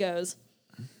 and he goes,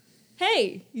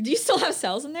 "Hey, do you still have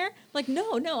cells in there?" I'm like,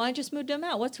 no, I just moved them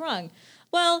out. What's wrong?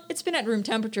 Well, it's been at room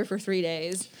temperature for 3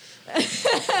 days.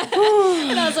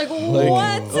 And I was like,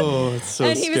 what? Oh, it's so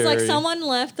And he was like, scary. someone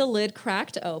left the lid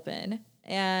cracked open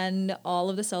and all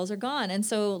of the cells are gone. And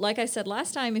so, like I said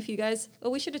last time, if you guys,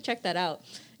 we should have checked that out.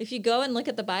 If you go and look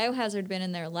at the biohazard bin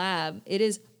in their lab, it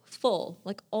is full,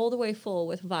 like all the way full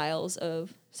with vials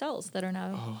of cells that are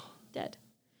now dead.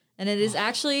 And it is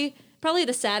actually probably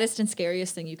the saddest and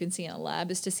scariest thing you can see in a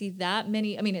lab is to see that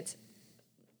many. I mean, it's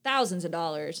thousands of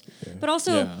dollars, but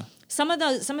also Yeah. some of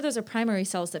those are primary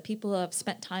cells that people have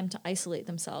spent time to isolate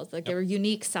themselves. Like there were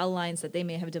unique cell lines that they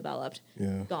may have developed.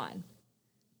 Yeah. Gone.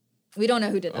 We don't know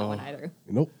who did that one either.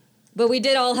 nope. But we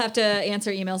did all have to answer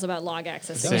emails about log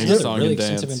access. That Same was a song really and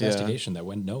extensive dance, yeah. investigation that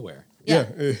went nowhere. Yeah.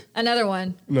 Yeah. Another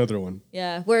one. Another one.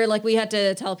 Yeah. Where like we had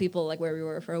to tell people like where we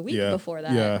were for a week Yeah. before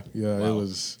that. Yeah. Wow. It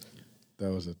was. That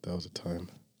was a time.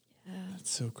 It's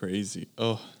so crazy.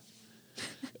 Oh.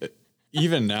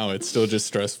 Even now, it's still just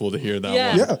stressful to hear that Yeah.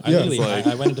 one. Yeah. I literally, Like-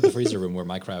 I went into the freezer room where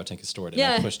my cryo tank is stored, and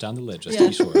Yeah. I pushed down the lid just Yeah.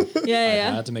 to be sure. Yeah.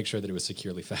 I had to make sure that it was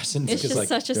securely fastened. It's because,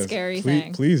 just like, such a Yes, scary please,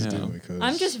 thing. Please Yeah. do because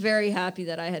I'm just very happy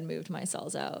that I had moved my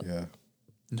cells out. yeah.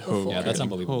 No, Yeah, that's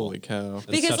unbelievable. Holy cow. That's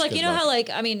Because such like good you know luck. how like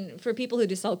I mean for people who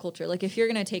do cell culture, like if you're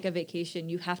gonna take a vacation,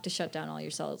 you have to shut down all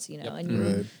your cells, you know, Yep. and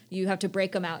Right. you have to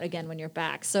break them out again when you're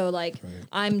back. So like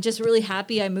I'm just really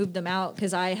happy I moved them out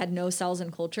because I had no cells in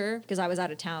culture because I was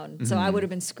out of town. So I would have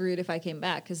been screwed if I came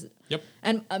back because Yep.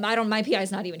 and my PI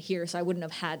is not even here, so I wouldn't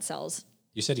have had cells.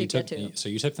 You said you to took get to. so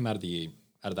you took them out of the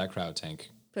out of that cryo tank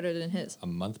Put it in his. a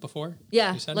month before?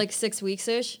 Yeah, you said? like 6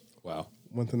 weeks-ish. Wow.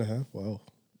 Month and a half. Wow.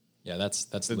 Yeah, that's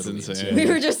literally insane. We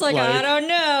were just like, I don't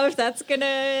know if that's going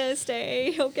to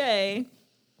stay okay.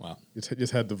 Wow.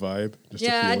 Just had the vibe.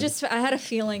 Yeah, I had a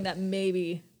feeling that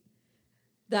maybe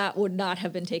that would not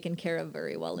have been taken care of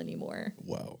very well anymore.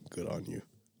 Wow. Good on you.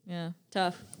 Yeah,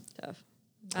 tough.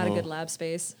 Not a good lab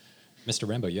space. Mr.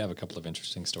 Rambo, you have a couple of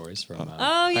interesting stories from...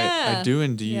 Oh, yeah. I do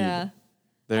indeed. Yeah.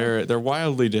 They're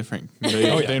wildly different.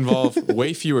 They involve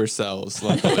way fewer cells,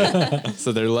 luckily,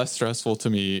 so they're less stressful to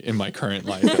me in my current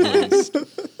life, at least.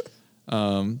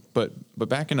 But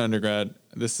back in undergrad,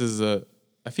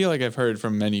 I feel like I've heard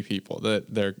from many people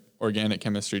that their organic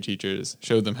chemistry teachers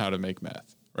showed them how to make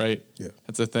meth, right? Yeah.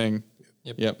 That's a thing.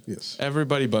 Yep. Yes.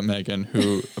 Everybody but Megan,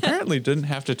 who apparently didn't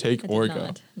have to take I did Orgo,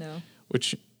 not, no.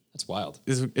 which That's wild.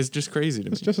 is just crazy to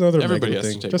me. It's just another Everybody Megan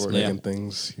has thing. to take Just Orgo. Megan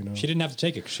things, you know. She didn't have to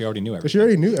take it because she already knew everything. But she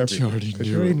already knew everything. She already She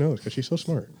knew already it. knows because she's so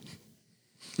smart.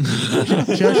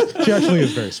 she actually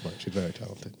is very smart. She's very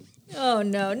talented. Oh,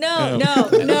 no.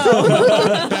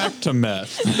 Back to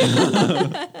meth.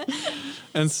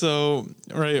 And so,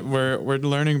 right, we're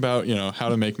learning about, how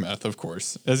to make meth, of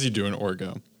course, as you do in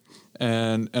Orgo.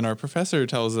 And our professor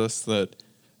tells us that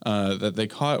they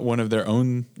caught one of their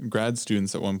own grad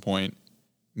students at one point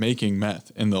making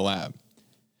meth in the lab.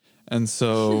 And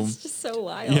so It's just so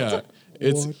wild. yeah, What?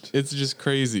 it's just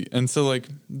crazy. And so like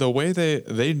the way they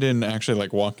didn't actually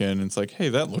like walk in and it's like, hey,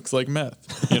 that looks like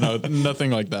meth.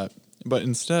 Nothing like that. But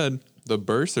instead, the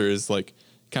bursar is like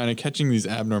kind of catching these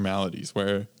abnormalities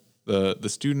where the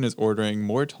student is ordering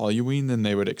more toluene than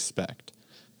they would expect.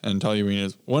 And toluene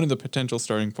is one of the potential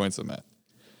starting points of meth.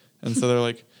 And so they're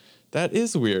like, that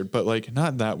is weird, but like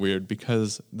not that weird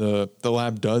because the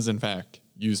lab does in fact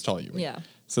use toluene. Yeah.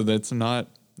 So that's not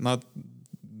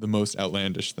the most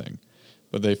outlandish thing.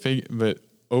 But but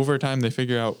over time they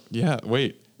figure out, yeah,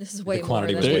 wait, This is way The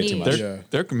quantity more was than way we too need. much. Yeah.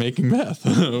 they're making meth.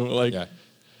 Yeah.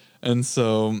 And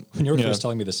so When you were yeah. first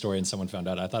telling me the story and someone found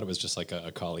out, I thought it was just like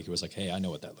a colleague who was like, hey, I know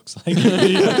what that looks like.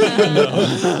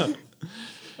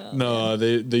 No,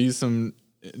 they use some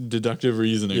deductive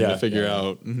reasoning Yeah, to figure yeah.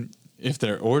 out if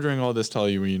they're ordering all this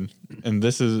toluene and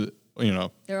this is,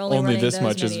 They're only running this those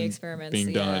much is many experiments.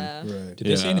 being done. Right. Did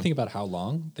they say Yeah. anything about how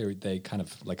long they kind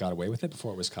of like got away with it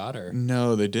before it was caught? Or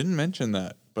No, they didn't mention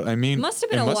that. But I mean, Must have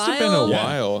been it a must have been while. a Yeah.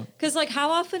 while. Because, like, how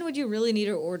often would you really need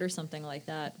to order something like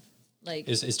that? Like,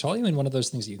 is toluene one of those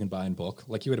things that you can buy in bulk?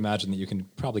 Like you would imagine that you can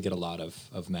probably get a lot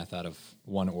of meth out of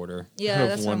one order. yeah, have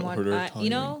that's one what I'm order of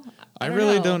wondering. toluene. I don't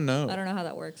really know. don't know. I don't know how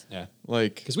that works. Yeah.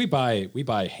 Like, Because we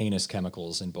buy heinous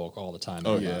chemicals in bulk all the time.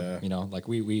 Oh, yeah. Like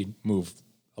we move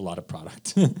a lot of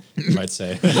product, you might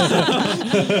say.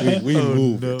 We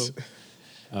move no.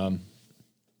 it.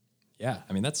 Yeah,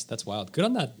 I mean that's wild. Good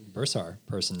on that bursar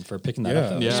person for picking that Yeah. up.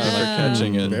 Though. yeah, Just for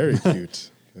catching it. Very cute.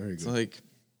 Very It's good. like,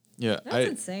 yeah. That's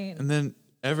insane. And then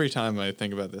every time I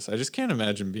think about this, I just can't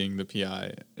imagine being the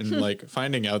PI and like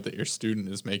finding out that your student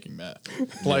is making meth.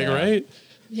 Like, Yeah. right?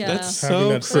 Yeah. That's Having so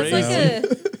that sit That's crazy.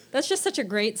 like that's just such a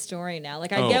great story now.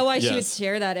 Like, I Oh, get why she would yes.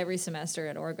 share that every semester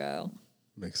at Orgo.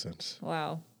 Makes sense.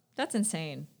 Wow. That's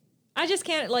insane. I just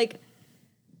can't, like,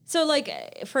 so, like,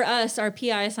 for us, our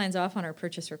PI signs off on our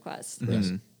purchase request.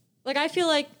 Mm-hmm. Like, I feel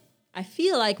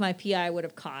like my PI would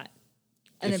have caught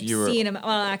and If have you were- seen him. Well,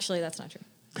 actually, that's not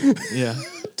true. Yeah.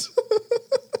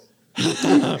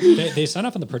 They sign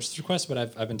off on the purchase request, but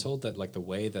I've been told that like the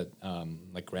way that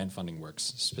like grant funding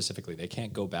works specifically, they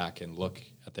can't go back and look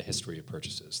at the history of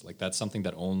purchases. Like that's something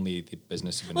that only the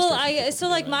business administration. Well, people so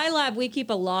can like do, right? my lab, we keep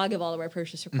a log of all of our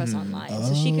purchase requests online,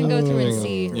 so she can go through and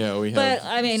see. Oh. Yeah, we But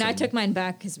have I mean, I some- took mine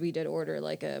back because we did order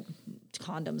like a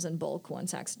condoms in bulk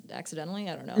once accidentally.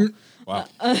 I don't know.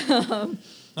 Wow.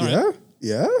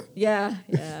 Yeah? Yeah?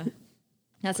 Yeah.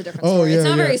 That's a different Oh, story. It's yeah,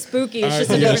 not yeah. very spooky. It's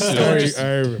just a Yes, different story.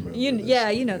 I remember.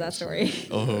 You know that story.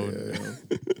 Oh, no.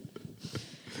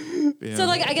 Yeah. So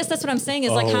like, I guess that's what I'm saying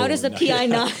is like, how does the no. PI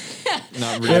not? not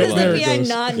How does realize. There the it PI goes.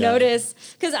 not Yeah. notice?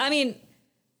 Because I mean,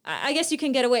 I guess you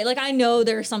can get away. Like I know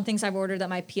there are some things I've ordered that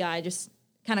my PI just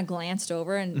kind of glanced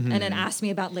over and then asked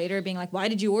me about later, being like, "Why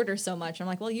did you order so much?" I'm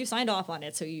like, "Well, you signed off on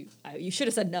it, so you should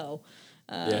have said no."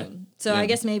 Yeah. So Yeah. I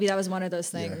guess maybe that was one of those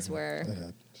things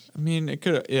where. I mean, it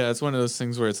could. Yeah, it's one of those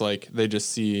things where it's like they just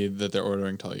see that they're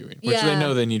ordering toluene, which they Yeah.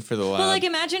 know they need for the lab. But like,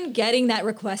 imagine getting that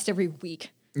request every week.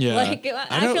 yeah, like,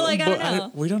 I feel like I but don't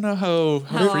know. we don't know how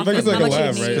How I think it's How like a much it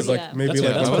lab, right? needs, It's like yeah. maybe That's,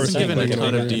 like that's one what I'm wasn't person given a saying. putting ton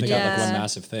order of in. They detail. got like one Yeah.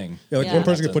 massive thing. Yeah, like Yeah. one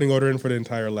person could putting order in for the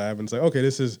entire lab and it's like, okay,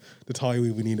 this is the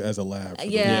toluene we need as a lab. for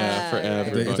the Yeah. Yeah, for right, right, If they,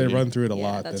 everybody. if they run through it a Yeah,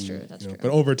 lot, that's then true, that's you know, true.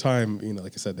 but over time,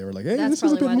 like I said, they were like, "Hey, That's this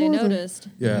is a probably bit why they more than-" noticed.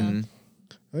 Yeah,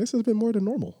 this is a bit more than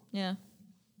normal. Yeah.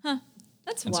 Huh.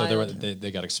 That's and wild. so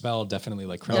they got expelled. Definitely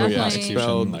like criminal prosecution.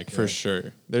 Expelled Like for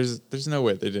sure. There's no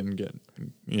way they didn't get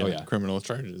criminal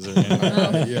charges or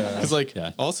anything. Yeah.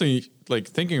 Because also like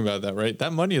thinking about that, right?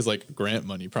 That money is like grant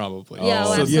money probably. Yeah,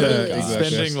 so absolutely.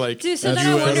 spending like Dude, so then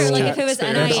I wonder, like, if it was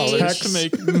NIH to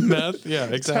make meth. Yeah,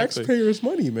 exactly. Taxpayers'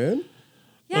 money, man.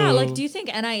 Yeah, like, do you think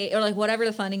NIH or like whatever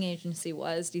the funding agency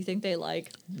was? Do you think they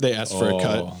They asked for a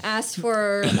cut? asked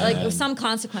for like some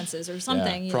consequences or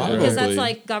something? You know? probably. Because that's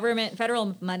like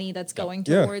federal money that's going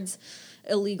Yeah. towards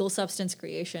illegal substance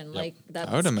creation. Like that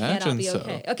I would imagine cannot be so.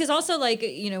 okay. Because also, like,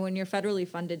 when you're federally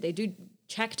funded, they do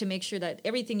check to make sure that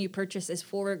everything you purchase is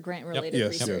for grant related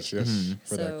research. Yes.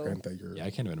 For that So- grant that you're. Yeah, I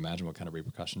can't even imagine what kind of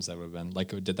repercussions that would have been.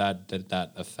 Like, did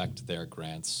that affect their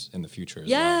grants in the future? As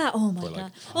Yeah. well? Oh my Or, god.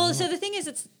 like, Well, so the thing is,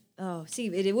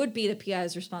 it would be the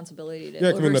PI's responsibility to Yeah,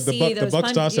 I mean, oversee the those buck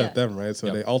stops yeah. at them, right? So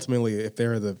Yep. they ultimately, if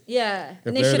they're the Yeah, if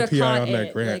and they they're should the have PI caught on that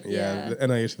it. grant, Like, the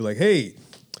NIH be like, hey,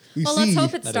 we Well, see. let's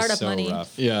hope it's that is startup so money.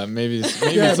 rough. Yeah, maybe it's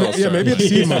maybe it's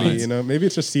seed money. Yeah. Maybe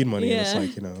it's just seed money. And it's Yeah.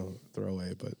 like throw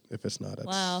away. But if it's not,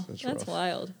 Wow, that's that's rough.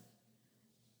 wild.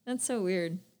 That's so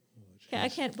weird. I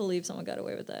can't believe someone got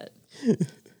away with that.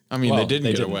 I mean, Well, they didn't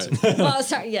they get didn't. away. Well,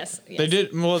 sorry. Yes, They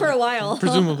did for a while.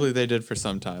 Presumably, they did for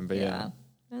some time. But Yeah,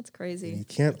 that's You crazy.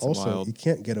 can't wild. you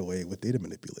can't get away with data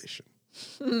manipulation.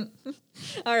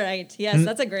 All right. Yes,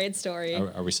 that's a great story.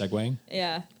 Are we segueing?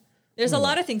 Yeah. There's a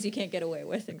lot of things you can't get away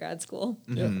with in grad school.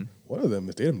 Yeah. One of them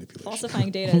is data manipulation.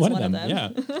 Falsifying data is one of them. Yeah.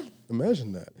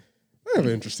 Imagine that. I have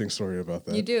an interesting story about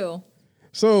that. You do.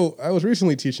 So I was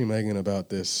recently teaching Megan about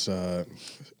this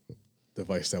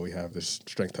device that we have, this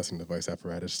strength testing device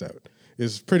apparatus that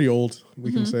is pretty old,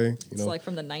 we can say. It's like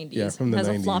from the 90s. Yeah, from the It has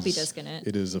 90s. a floppy disk in it.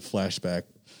 It is a flashback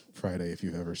Friday if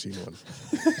you've ever seen one.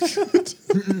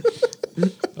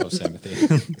 Oh,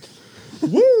 Samothy.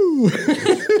 Woo!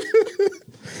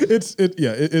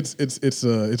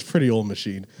 It's pretty old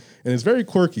machine, and it's very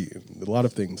quirky. A lot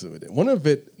of things of it. One of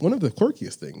the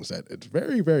quirkiest things that it's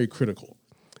very, very critical,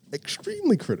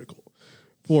 extremely critical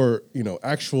for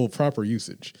actual proper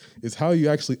usage is how you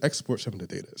actually export some of the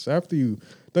data. So after you've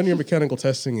done your mechanical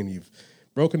testing and you've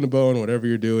broken the bone, whatever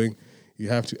you're doing, you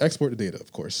have to export the data,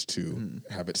 of course, to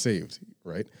have it saved,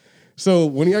 right? So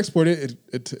when you export it,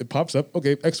 it pops up.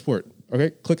 Okay, export.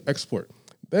 Okay, click export.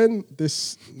 Then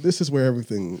this is where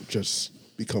everything just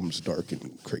becomes dark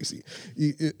and crazy.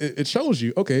 It shows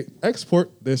you, okay,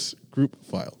 export this group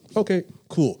file. Okay,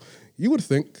 cool. You would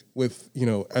think with,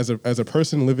 as a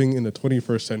person living in the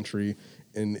 21st century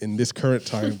in this current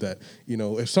time that,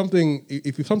 if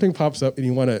something pops up and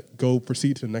you want to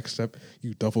proceed to the next step,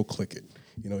 you double click it.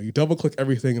 You double click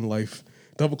everything in life.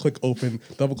 Double click open,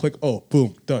 double click, oh,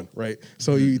 boom, done, right?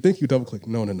 So you think you double click.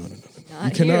 No.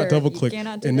 You cannot double click.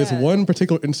 In this one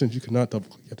particular instance, you cannot double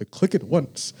click. You have to click it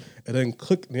once and then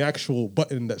click the actual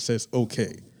button that says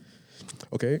okay.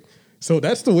 Okay? So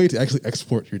that's the way to actually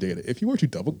export your data. If you were to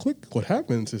double click, what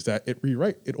happens is that it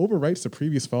overwrites the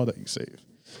previous file that you saved.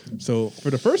 So for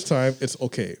the first time, it's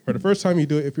okay. For the first time you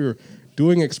do it, if you're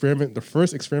doing an experiment, the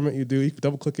first experiment you do, you can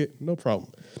double click it, no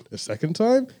problem. The second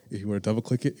time, if you were to double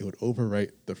click it, it would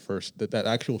overwrite that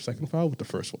actual second file with the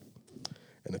first one.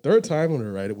 And the third time, it would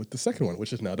overwrite it with the second one,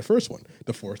 which is now the first one.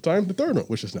 The fourth time, the third one,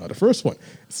 which is now the first one,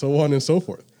 so on and so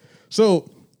forth. So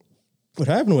what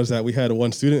happened was that we had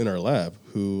one student in our lab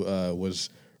who was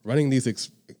running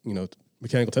these,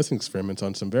 mechanical testing experiments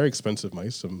on some very expensive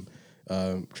mice, some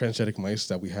transgenic mice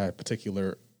that we had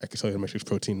particular extracellular matrix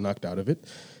protein knocked out of it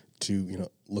to,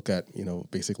 look at,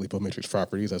 basically bone matrix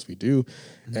properties as we do.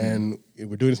 Mm-hmm. And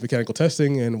we're doing this mechanical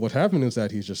testing. And what happened is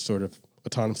that he's just sort of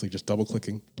autonomously just double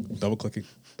clicking, save, double click.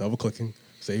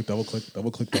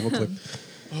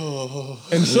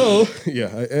 And so,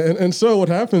 and so what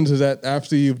happens is that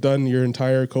after you've done your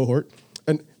entire cohort,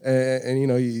 and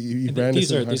you ran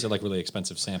these are like really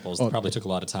expensive samples. That probably took a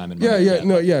lot of time and money.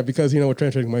 Because with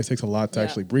transgenic mice, it takes a lot to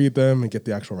actually breed them and get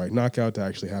the actual right knockout to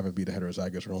actually have it be the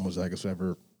heterozygous or homozygous,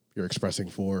 whatever you're expressing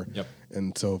for. Yep.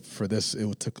 And so for this,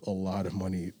 it took a lot of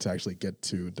money to actually get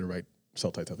to the right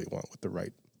cell type that we want with the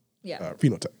right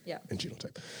phenotype and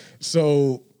genotype.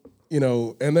 So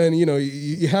and then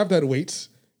you have that weight.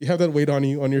 You have that weight on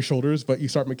you on your shoulders, but you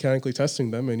start mechanically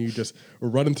testing them, and you just are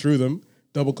running through them.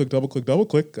 Double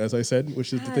click, as I said,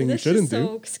 which is the thing you shouldn't do.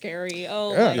 So scary. Oh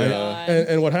my god.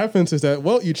 And what happens is that,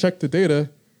 you check the data.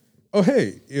 Oh,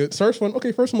 hey, it starts one.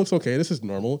 Okay, first one looks okay. This is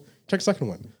normal. Check second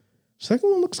one.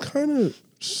 Second one looks kind of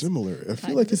similar. I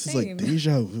feel like this is like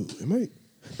deja vu.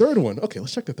 Third one. Okay,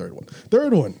 let's check the third one.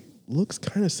 Third one looks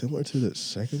kind of similar to the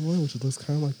second one, which looks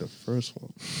kind of like the first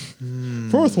one.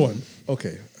 Fourth one.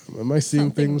 Okay, Am I seeing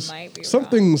Something things? might be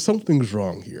Something's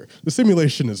wrong here. The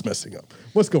simulation is messing up.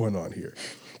 What's going on here?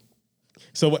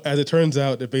 So as it turns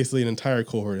out, that basically an entire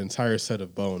cohort, an entire set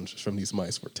of bones from these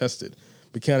mice were tested,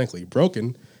 mechanically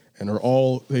broken, and are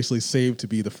all basically saved to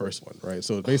be the first one, right?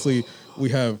 So basically, we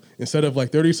have, instead of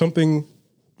like 30-something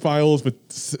files with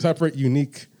separate,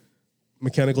 unique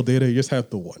mechanical data, you just have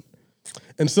the one.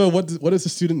 And so what does the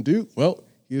student do? Well,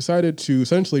 he decided to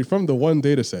essentially, from the one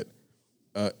data set,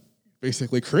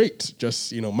 basically create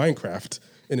just, Minecraft,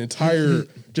 an entire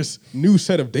just new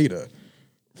set of data,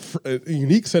 a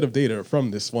unique set of data from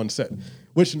this one set,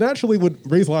 which naturally would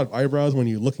raise a lot of eyebrows when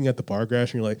you're looking at the bar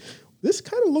graphs and you're like, this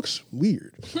kind of looks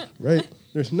weird, right?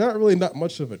 There's not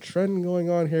much of a trend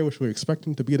going on here, which we're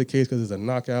expecting to be the case because it's a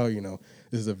knockout.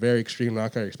 This is a very extreme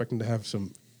knockout. You're expecting to have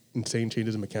some insane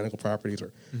changes in mechanical properties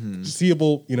or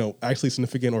seeable, actually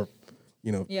significant or,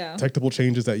 detectable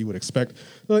changes that you would expect.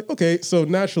 They're like, okay, so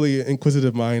naturally, an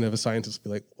inquisitive mind of a scientist would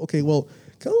be like, okay, well,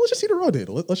 let's just see the raw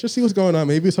data. Let's just see what's going on.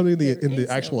 Maybe something in the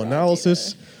actual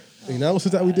analysis, the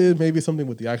analysis that we did, maybe something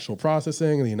with the actual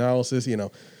processing and the analysis,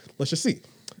 let's just see.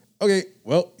 Okay,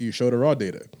 well, you showed the raw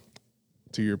data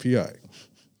to your PI,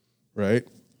 right?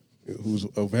 Who's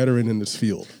a veteran in this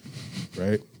field,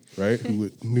 right? Who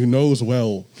knows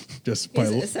well just by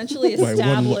essentially by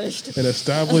established an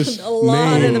established a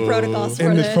lot name in the protocols for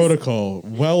in this. this protocol,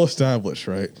 well established,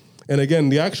 right? And again,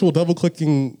 the actual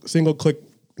double-clicking, single-click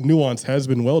nuance has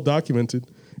been well documented.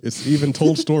 It's even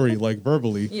told story like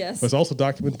verbally, Yes. but it's also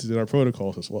documented in our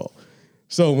protocols as well.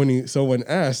 So when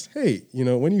asked, hey,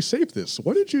 when you saved this,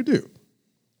 what did you do?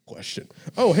 Question.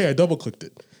 Oh, hey, I double-clicked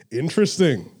it.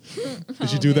 Interesting.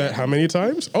 Did you do that how many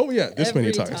times? Oh, yeah, this many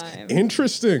Every times. time.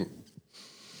 Interesting.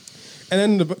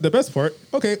 And then the best part,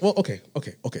 okay.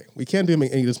 We can't do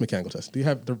any of this mechanical testing. Do you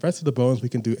have the rest of the bones we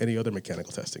can do any other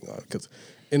mechanical testing on? Because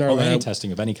in our lab... any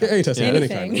testing of any kind. Any testing of any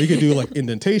Anything. kind. We could do like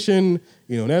indentation,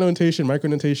 nano-indentation,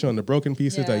 micro-indentation on the broken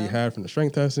pieces that you had from the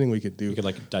strength testing. We could do... You could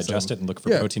like digest it and look for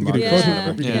protein you could do markers. Yeah.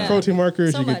 protein, you could do Yeah. protein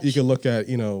markers. So you much. could look at,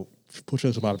 push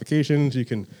those modifications. You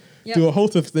can Yep. do a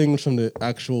host of things from the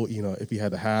actual, if you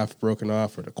had the half broken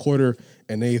off or the quarter,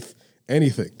 an eighth,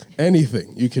 anything.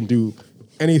 You can do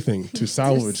anything to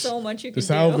salvage so much you can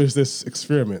salvage this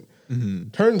experiment.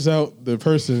 Turns out the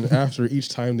person, after each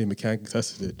time they mechanically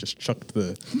tested it, just chucked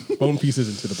the bone pieces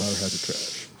into the biohazard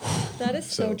trash. That is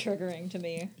so triggering to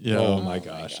me. Yeah. Oh my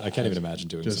gosh, I can't even imagine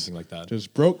doing something like that.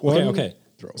 Just broke one. Okay.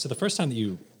 Throw. So the first time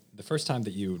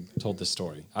that you told this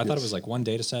story, I thought it was like one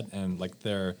data set and like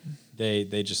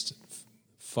they just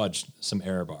fudged some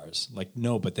error bars. Like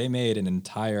no, but they made an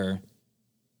entire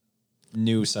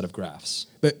new set of graphs.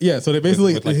 So they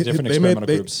basically with, like, different they made experimental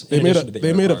groups they in made addition to the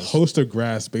they made a error bars. host of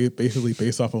graphs basically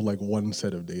based off of like one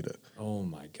set of data. Oh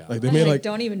my god. Like they I made like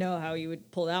don't even know how you would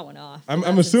pull that one off. I'm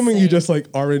That's assuming you insane. just like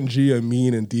RNG a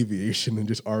mean and deviation and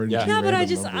just RNG. Yeah. Yeah, but I random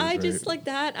just numbers, right? like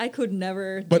that. I could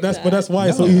never. But do that's why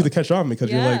it's so No. easy to catch on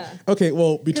because you're like, Yeah. okay,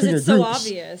 well between your it's so groups,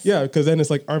 obvious. yeah, because then it's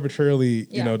like arbitrarily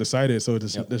Yeah. decided, so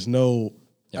there's no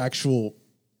Yep. actual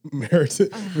merit. So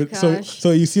gosh.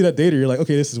 you see that data, you're like,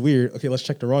 okay, this is weird. Okay, let's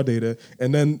check the raw data,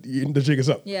 and then the jig is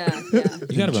up. Yeah. You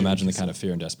got to imagine the kind of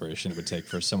fear and desperation it would take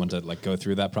for someone to like go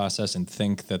through that process and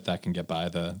think that can get by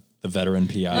the veteran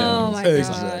PI. Oh my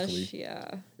Exactly. gosh.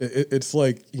 Yeah. It's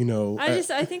like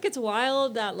I think it's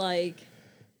wild that like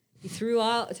he threw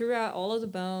out all of the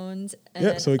bones. And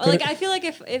Yeah, then, so he like couldn't- I feel like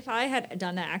if I had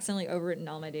done that, accidentally overwritten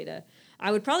all my data,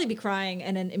 I would probably be crying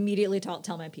and then immediately tell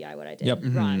my PI what I did Yep.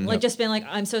 wrong. Like Yep. just being like,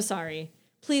 I'm so sorry.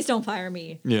 Please don't fire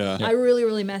me. Yeah. I really,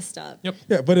 really messed up. Yep.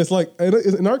 Yeah, but it's like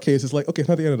in our case, it's like okay, it's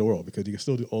not the end of the world because you can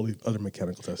still do all the other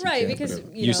mechanical tests. Right, you can, because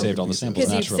whatever. you You know, saved all the samples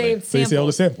because you naturally. saved So you see all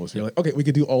the samples. samples. You're like, okay, we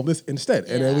could do all this instead,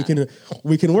 and then Yeah.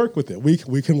 we can work with it. We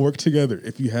can work together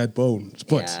if you had bones.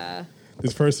 But Yeah.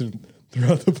 this person threw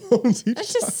out the bones.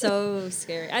 That's just so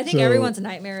scary. I think So- everyone's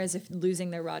nightmare is if losing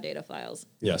their raw data files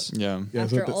Yes. Yeah. Yeah,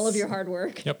 after so all of this- your hard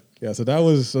work. Yep. Yeah, so that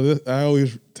was I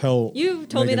always tell You've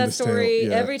told me Megan that this tale. story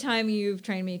Yeah. every time you've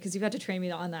trained me because you've had to train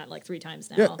me on that like 3 times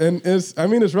now. Yeah, and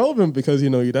it's relevant because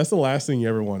that's the last thing you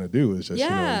ever want to do is just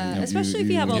Yeah, especially if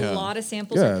you have a Yeah. lot of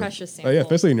samples or precious samples. yeah,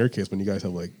 especially in your case when you guys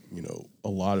have like a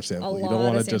lot of a samples. You lot don't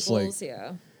want of to just like samples,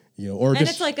 yeah. or And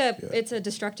just it's like it's a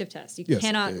destructive test. You Yes,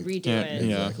 cannot yeah, redo can't- it.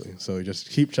 yeah. Exactly. So you just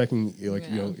keep checking,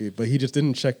 Yeah. but he just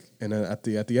didn't check, and then at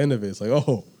the end of it, it's like,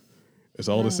 oh, it's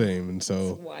all the same, and It's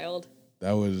so wild.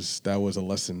 that was a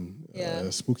lesson, Yeah.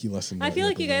 a spooky lesson. I that feel we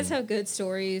like had you to guys learn. have good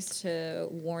stories to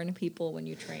warn people when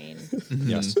you train.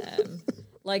 Yes.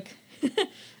 Like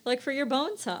like for your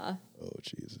bone saw. Oh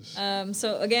Jesus!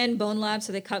 So again, bone lab,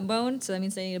 so they cut bone, so that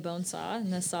means they need a bone saw,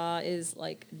 and the saw is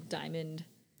like diamond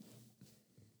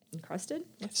encrusted.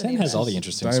 What's the Sam name has of all it? the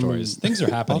interesting Diamond- stories. Things are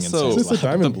happening Also, in This Sam's is a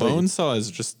lab. the diamond bone blade. saw is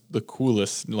just the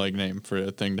coolest like name for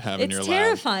a thing to have in It's your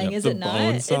terrifying, lab. is The it not?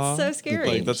 bone It's saw? so scary.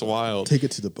 Like that's wild. Take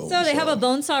it to the bone. So they have saw. a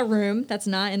bone saw room that's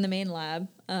not in the main lab.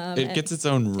 It gets its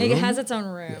own room. It has its own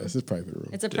room. Yeah, this is private room.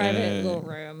 It's a private Dang. little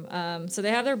room. So they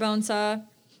have their bone saw.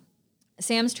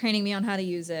 Sam's training me on how to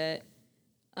use it.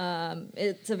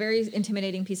 It's a very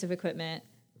intimidating piece of equipment.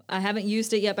 I haven't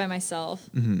used it yet by myself.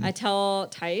 I tell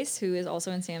Tice, who is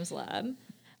also in Sam's lab,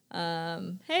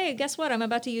 hey, guess what? I'm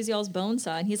about to use y'all's bone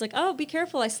saw. And he's like, oh, be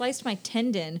careful. I sliced my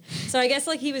tendon. So I guess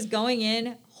like he was going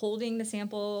in, holding the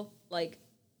sample like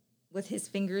with his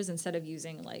fingers instead of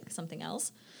using like something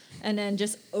else. And then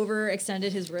just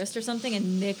overextended his wrist or something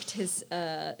and nicked his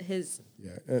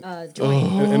Yeah.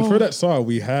 joint. And for that saw,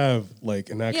 we have like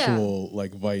an actual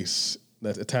like vice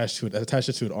that's attached to it. Attached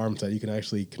it to an arm that you can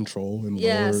actually control and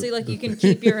Yeah, lower. so like you can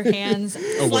keep your hands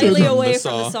Away slightly from the away from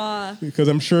saw. the saw. Because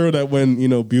I'm sure that when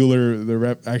Bueller, the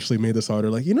rep, actually made the saw, they're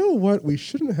like, you know what? We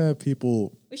shouldn't have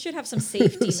people We should have some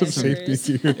safety some measures.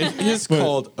 safety here. It is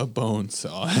called a bone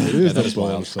saw. It is that the is bone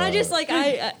wild. saw. I just like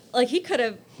he could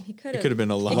have It could have been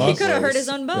a lot. He could have worse. hurt his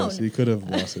own bone. Yes, he could have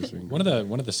lost his finger.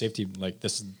 One of the safety, like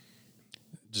this,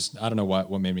 just I don't know what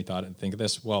made me think of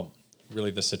this. Well,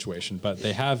 really this situation, but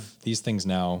they have these things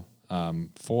now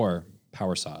for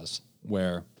power saws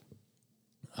where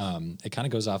it kind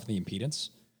of goes off the impedance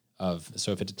of.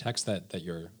 So if it detects that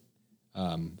your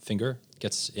finger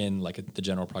gets in like the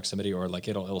general proximity, or like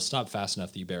it'll stop fast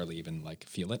enough that you barely even like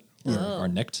feel it or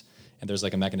nicked, and there's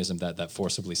like a mechanism that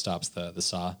forcibly stops the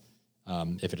saw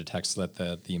if it detects that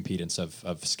the impedance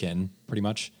of skin pretty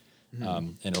much,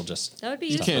 and it'll just That would be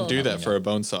You useful. can't do that for a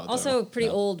bone saw. Though. Also, pretty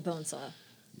old bone saw.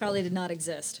 Probably did not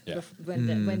exist Yeah.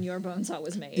 when your bone saw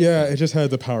was made. Yeah, it just had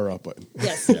the power up button.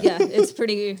 Yes. Yeah. It's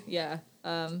pretty. Yeah.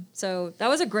 So that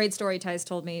was a great story Tice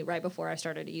told me right before I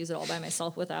started to use it all by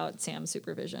myself without Sam's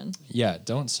supervision. yeah,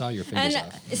 don't saw your fingers And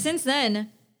off. since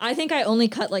then, I think I only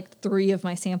cut like 3 of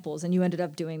my samples, and you ended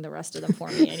up doing the rest of them for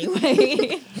me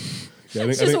anyway. Yeah,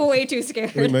 It's just way too I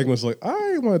think scared. Megan was like,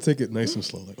 I want to take it nice and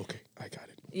slow. Like, okay, I got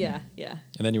it. Yeah. Yeah.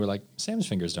 And then you were like, Sam's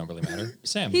fingers don't really matter.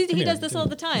 Sam, He come here. does this all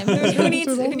the time. Who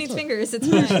needs fingers? It's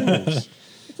fine.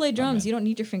 You play drums. You don't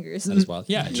need your fingers. That is wild.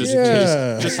 Yeah, just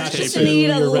Just attach it Just to need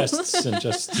a your little- wrists and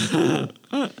just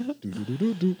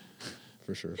do.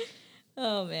 For sure.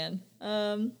 Oh man.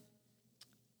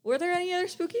 Were there any other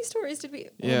spooky stories? Did we?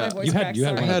 Yeah. my voice You had- cracked, you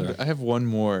had sorry. one I have one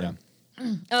more. Yeah.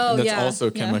 Oh, that's yeah. also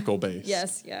yeah. chemical based.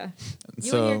 Yes, yeah. You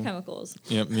So- and your chemicals.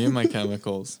 Yep, me and my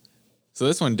chemicals. So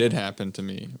this one did happen to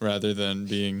me rather than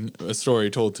being a story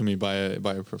told to me by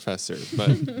a professor.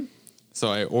 But so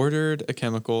I ordered a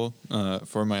chemical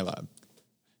for my lab.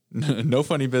 No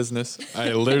funny business.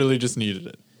 I literally just needed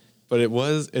it. But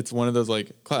it's one of those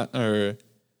like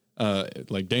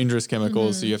like dangerous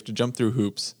chemicals, so you have to jump through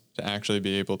hoops to actually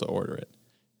be able to order it.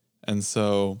 And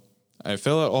so I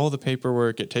fill out all the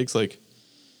paperwork. It takes like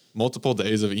multiple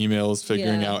days of emails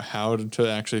figuring Yeah. out how to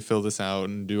actually fill this out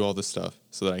and do all this stuff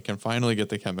so that I can finally get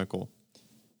the chemical.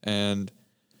 And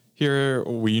here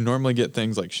we normally get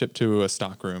things like shipped to a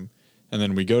stock room, and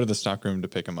then we go to the stock room to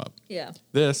pick them up. Yeah.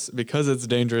 This, because it's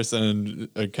dangerous and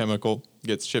a chemical,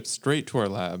 gets shipped straight to our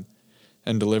lab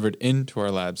and delivered into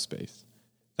our lab space.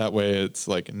 That way it's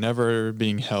like never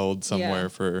being held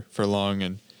somewhere Yeah. for long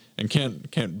and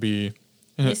can't be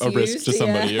a risk Misused, to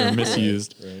somebody yeah. or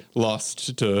misused, Right.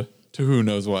 lost to who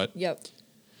knows what. Yep.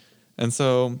 And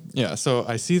so, so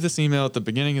I see this email at the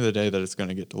beginning of the day that it's going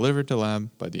to get delivered to lab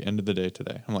by the end of the day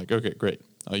today. I'm like, okay, great.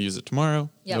 I'll use it tomorrow.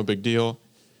 Yep. No big deal.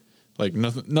 Like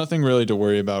nothing really to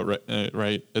worry about,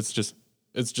 right? It's just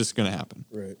going to happen.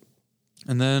 Right.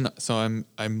 And then, so I'm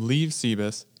leave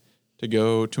CBIS to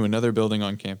go to another building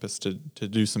on campus to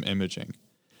do some imaging.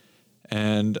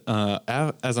 And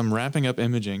as I'm wrapping up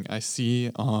imaging, I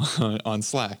see on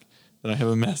Slack that I have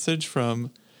a message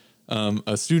from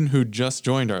a student who just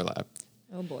joined our lab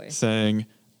Oh boy. saying,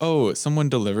 "Oh, someone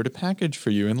delivered a package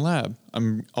for you in lab.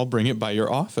 I'll bring it by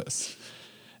your office."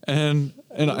 And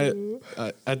I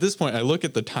at this point I look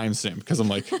at the timestamp because I'm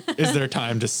like, is there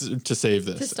time to save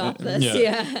this? To stop this,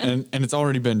 yeah. And it's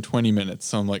already been 20 minutes,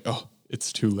 so I'm like, oh,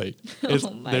 it's too late. It's,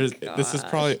 Oh my this is gosh.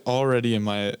 probably already in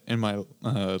my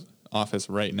office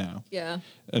right now. Yeah.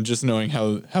 And just knowing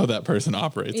how that person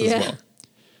operates Yeah. as well.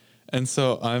 And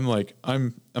so I'm like,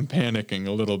 I'm panicking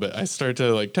a little bit. I start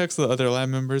to like text the other lab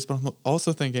members, but I'm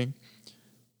also thinking,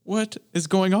 what is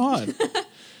going on?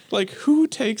 Like, who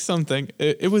takes something?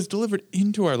 It was delivered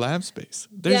into our lab space.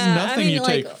 There's Yeah, I nothing mean, you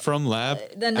like, take from lab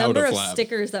The out number of of lab.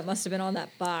 stickers that must have been on that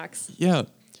box. Yeah.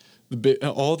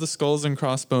 All the skulls and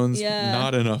crossbones, Yeah.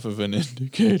 not enough of an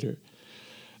indicator.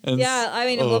 And Yeah, I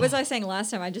mean, oh, what was I saying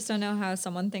last time? I just don't know how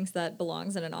someone thinks that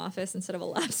belongs in an office instead of a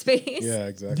lab space. Yeah,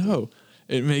 exactly. No,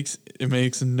 it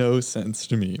makes no sense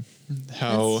to me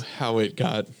how it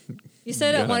got. You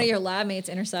said Yeah. one of your lab mates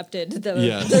intercepted the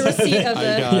Yes. the receipt of I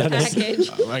the got- package.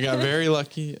 I got very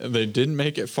lucky. They didn't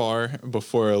make it far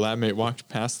before a lab mate walked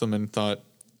past them and thought,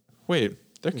 "Wait,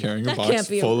 they're carrying a That box can't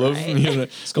be full of right."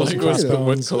 Skulls and with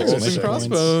crossbones, skulls and exclamation points.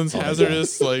 crossbones, Oh my God.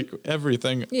 hazardous, like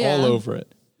everything Yeah. all over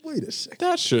it." Wait a second.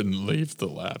 That shouldn't leave the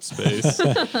lab space.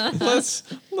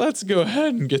 let's go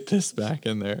ahead and get this back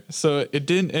in there. So it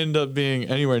didn't end up being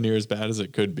anywhere near as bad as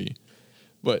it could be.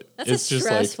 But That's it's a just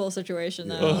stressful situation,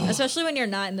 though, Ugh. especially when you're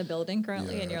not in the building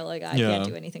currently Yeah. and you're like, I Yeah. can't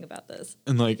do anything about this.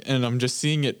 and I'm just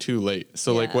seeing it too late.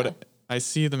 So like Yeah. what I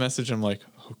see the message, I'm like,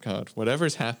 oh God,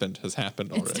 whatever's happened has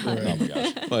happened It's already. done. Oh my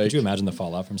gosh. Like, Could you imagine the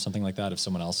fallout from something like that if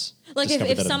someone else Like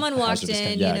discovered if that a someone walked hazardous in,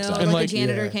 chem- you know, exactly. And like like- a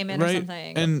janitor Yeah. came in or right?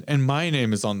 something. And my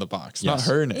name is on the box, not Yes.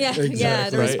 her name. yeah, Exactly. yeah,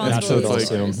 the Right? responsibility. That's Naturally, what is it's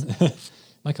they'll yours. assume.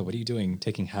 Micah, what are you doing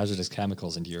taking hazardous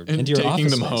chemicals into your And into your taking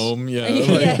office them space? home, yeah.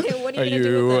 Yeah, like, what are are you gonna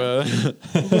do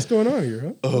with you What's going on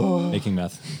here, huh? Making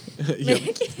meth. yep,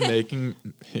 making?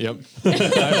 Yep.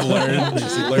 I've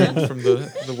learned from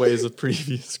the ways of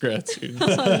previous grad students.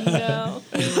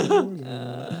 Oh,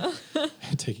 no.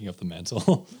 Taking up the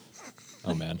mantle.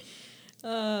 Oh man.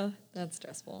 That's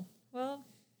stressful. Well,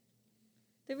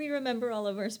 did we remember all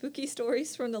of our spooky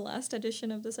stories from the last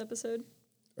edition of this episode?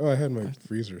 Oh, I had my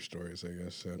freezer stories, I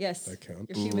guess. Yes. That count.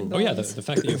 Your human Oh yeah, bones. the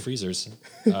fact that your freezers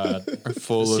Are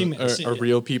full Seem- of a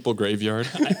real people graveyard.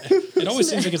 it always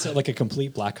seems like it's like a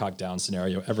complete Black Hawk Down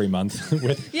scenario every month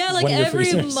with Yeah, like one of your every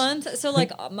freezers. month. So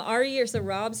like our year, so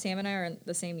Rob, Sam, and I are in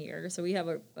the same year. So we have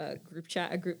a group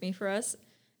chat, a group me for us.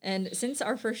 And since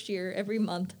our first year, every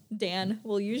month, Dan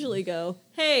will usually go,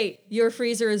 "Hey, your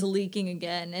freezer is leaking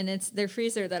again," and it's their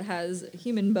freezer that has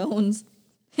human bones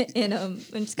in them,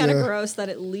 and it's kind of Yeah. gross that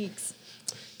it leaks.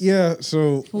 Yeah,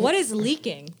 so What is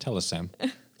leaking? Tell us, Sam.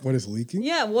 what is leaking?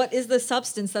 Yeah, what is the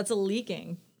substance that's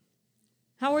leaking?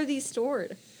 How are these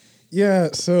stored? Yeah,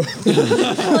 so Like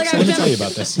Let I've me tell you never,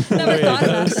 about this. never thought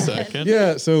about a that. second.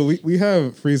 yeah, so we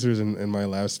have freezers in my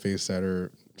lab space that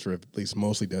are sort of at least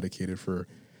mostly dedicated for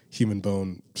human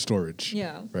bone storage.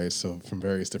 Yeah. Right. So from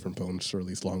various different bones, or at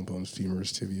least long bones,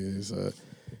 femurs, tibias,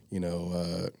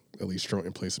 at least joint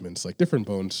replacements, like different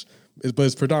bones. But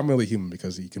it's predominantly human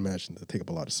because you can imagine they take up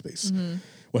a lot of space.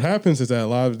 What happens is that a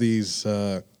lot of these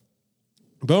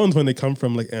bones, when they come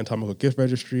from like anatomical gift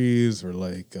registries or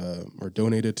like or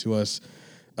donated to us,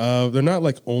 they're not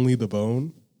like only the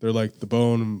bone. They're like the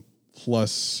bone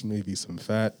plus maybe some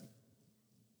fat.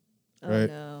 Oh Right.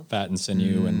 no. Fat and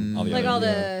sinew and all the Like other all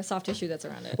the soft tissue that's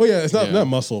around it. Well, yeah, it's not Yeah. not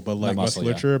muscle, but like muscle,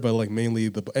 musculature, but like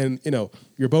mainly and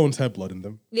your bones have blood in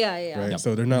them, Yeah, yeah. right? Yep.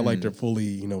 So they're not like they're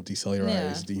fully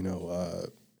decellularized,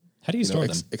 How do you store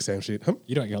them? exsanguinate. Huh?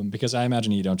 You don't because I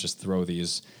imagine you don't just throw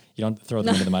these. You don't throw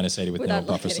them into the minus 80 with no Without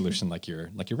buffer looking. solution like your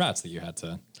rats that you had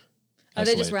to. Are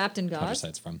they just isolate wrapped in gauze?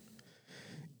 parasites from?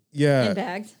 Yeah. In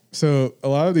bags. So a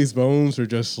lot of these bones are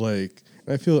just like,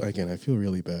 and I feel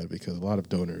really bad because a lot of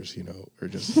donors, are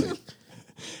just like,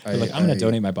 They're like, I'm going to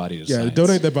donate my body to Yeah, science.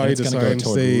 donate their body And to it's gonna go science.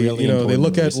 toward They, really they important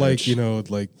look at research.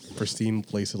 like pristine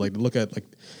places. Like they look at like,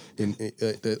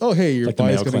 oh hey, your Like the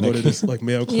body's Mayo going to go to Clinic. this like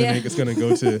Mayo Clinic. Yeah. It's going to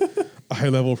go to a high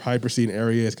level, high pristine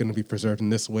area. It's going to be preserved in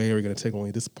this way. We're going to take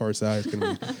only this parts out. It's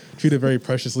going to be treated very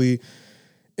preciously.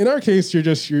 In our case, you're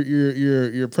just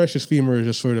your precious femur is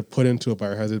just sort of put into a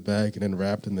biohazard bag and then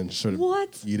wrapped and then just sort of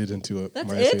What? yeeted into a That's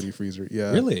minus it? 80 freezer.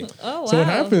 Yeah, Really? Oh wow. So what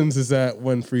happens is that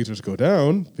when freezers go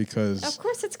down because Of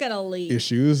course it's gonna leak.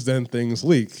 issues, then things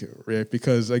leak, right?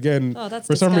 Because again, Oh, that's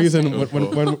for some reason,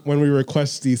 disgusting. when we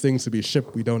request these things to be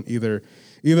shipped, we don't either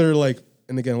like.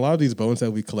 And again, a lot of these bones that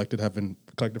we collected have been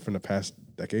collected from the past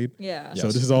decade. Yeah. So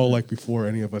Yes. this is all like before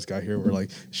any of us got here. We're like,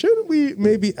 shouldn't we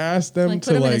maybe ask them Like, to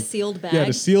put them in a like sealed Yeah, bag?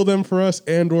 to seal them for us,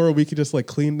 and or we could just like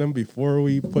clean them before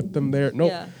we put them there.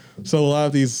 Nope. Yeah. So a lot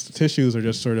of these tissues are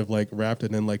just sort of like wrapped,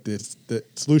 and then like the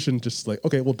solution just like,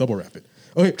 okay, we'll double wrap it.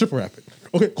 Okay, triple wrap it.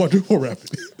 Okay, quadruple wrap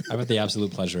it. I've had the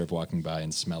absolute pleasure of walking by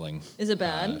and smelling. Is it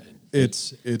bad?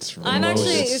 It's I'm gross.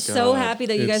 actually gross. so God. happy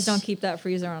that you guys It's- don't keep that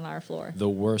freezer on our floor. The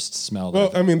worst smell. Well,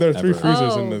 I've I mean, there are three ever-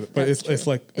 freezers in Oh, the, but that's it's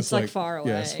like It's like far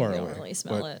away. Yeah, it's far You away. don't really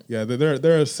smell But it. Yeah,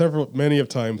 there are many of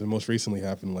times, and most recently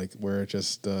happened like where it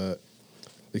just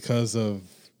because of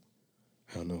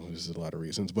I don't know, there's a lot of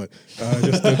reasons, but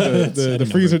just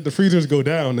the freezers go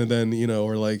down, and then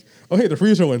we're like, oh hey, the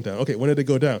freezer went down. Okay, when did it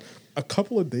go down? A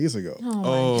couple of days ago.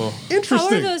 Oh, How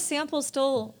Interesting. are those samples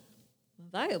still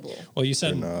viable. Well, you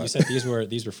said not.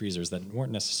 these were freezers that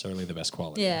weren't necessarily the best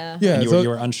quality. Yeah. Yeah, And you, so- were, you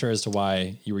were unsure as to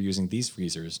why you were using these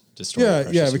freezers to store. Yeah,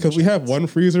 precious yeah, human because we have shards. one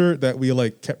freezer that we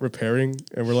like kept repairing,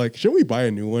 and we're like, should we buy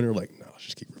a new one? We're like, no, let's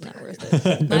just keep repairing. Not worth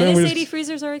it. then Minus we 80 just-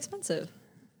 freezers are expensive.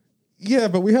 Yeah,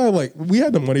 but we had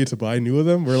the money to buy new of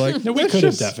them. We're like, No, we let's could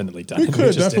have just- definitely done We it. could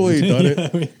have just definitely didn't.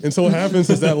 done it. And so what happens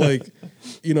is that like,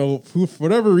 you know, for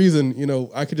whatever reason, you know,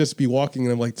 I could just be walking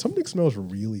and I'm like, something smells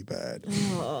really bad.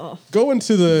 Go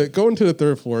into the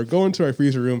third floor, go into our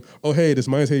freezer room. Oh, hey, this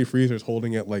minus 80 freezer is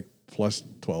holding at like plus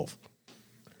 12.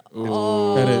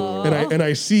 And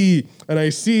I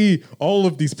see all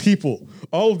of these people,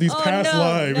 all of these past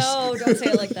lives. No, don't say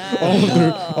it like that.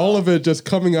 All of it just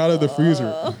coming out of the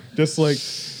freezer, just like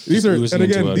these are. Oozing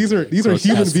And again, into a these are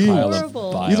human grotesque beings. pile of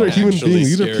Horrible. bile. These are human Actually beings.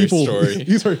 These are scary people. story.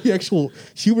 These are actual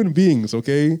human beings.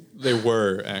 Okay, They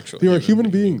were actually. they are human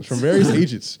beings from various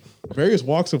ages, various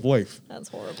walks of life. That's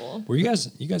horrible. Were you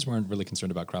guys weren't really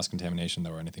concerned about cross contamination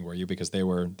though or anything, were you? Because they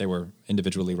were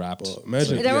individually wrapped.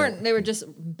 Imagine. They yeah. weren't. They were just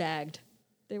bagged.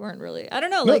 They weren't really. I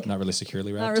don't know. No. Like Not really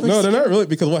securely wrapped. not really. No, they're not really,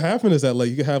 because what happened is that like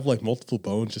you could have like multiple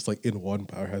bones just like in one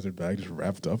biohazard bag, just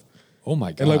wrapped up. Oh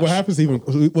my god. And like what happens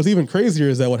what's even crazier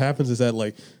is that what happens is that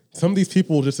like some of these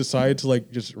people will just decide to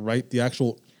like just write the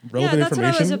actual relevant that's what I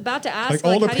information. was about to ask, Like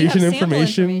all like, the how do you have patient sample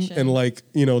information? and like,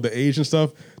 you know, the age and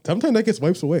stuff. Sometimes that gets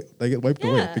wiped away. They get wiped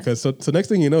away Yeah. because so next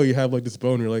thing you know, you have like this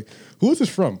bone. You're like, who is this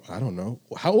from? I don't know.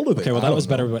 How old are they? Okay, well I that don't was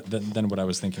know. better than what I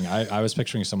was thinking. I was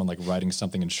picturing someone like writing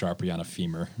something in Sharpie on a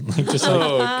femur. Like just like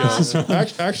Oh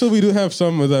god. Actually, we do have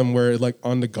some of them where like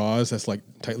on the gauze that's like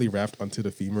tightly wrapped onto the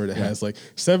femur that has like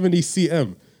 70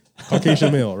 cm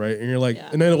Caucasian male, right? And you're like, Yeah.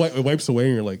 and then it wipes away,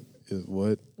 and you're like,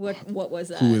 what? What was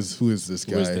that? Who is this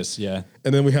guy? who is this? Yeah.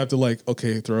 And then we have to like,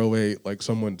 okay, throw away like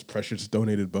someone's precious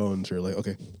donated bones. Or like,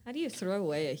 okay, How do you throw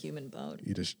away a human bone?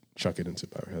 you just chuck it into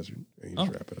biohazard and you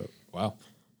just wrap it up. Wow.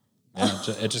 Yeah,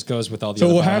 it just goes with all the So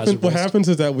other what biohazard waste. happens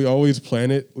is that we always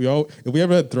plan it. If we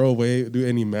ever had to throw away, do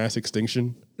any mass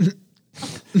extinction,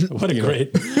 What a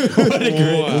great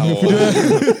Wow.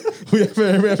 we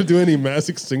ever have to do any mass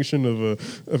extinction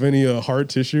of any hard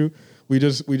tissue, we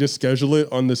just schedule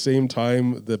it on the same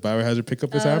time the biohazard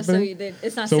pickup is So happening.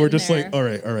 it's not. So we're sitting just there.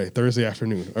 like, all right, Thursday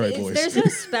afternoon. All right, boys. There's no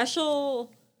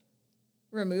special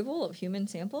removal of human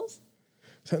samples.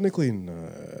 Technically, not,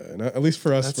 at least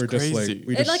for us, That's we're just crazy. like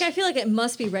we It, just like I feel like it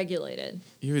must be regulated.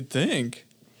 You would think.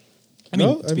 I mean,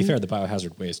 No, to I be mean- fair, the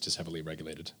biohazard waste is heavily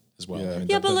regulated as well. Yeah. I mean, Yeah,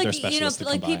 they're- but they're like you know, specialists that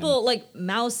like combine. people like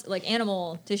mouse, like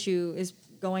animal tissue is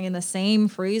going in the same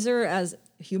freezer as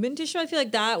human tissue. I feel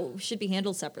like that should be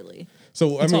handled separately.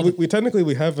 So I It's mean, all- we technically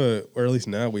we have or at least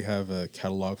now we have a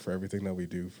catalog for everything that we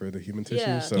do for the human tissue.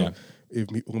 Yeah. So Yeah.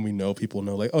 when we know, people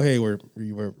know, like, oh hey, we're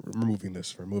removing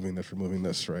this, removing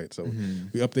this, right? So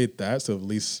we update that, so at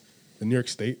least the New York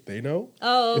State they know.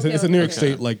 Oh, it's a okay, New York okay.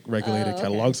 State like regulated okay.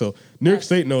 catalog. So New York That's-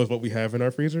 State knows what we have in our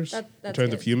freezers in That's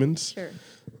terms of good. humans, Sure.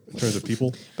 in terms of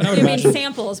people. But I would I mean imagine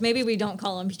samples. Maybe we don't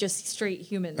call them just straight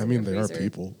humans. I in mean, your they are freezer.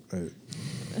 people.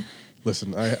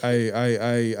 Listen,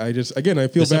 I just again I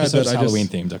feel this bad episode's that I Halloween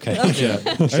just themed. Okay. Yeah.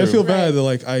 I just feel bad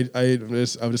Right.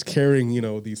 that like I'm just carrying, you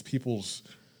know, these people's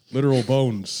literal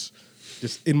bones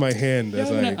just in my hand Yeah,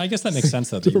 as I mean, I guess that makes sense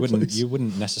though. That Replace. you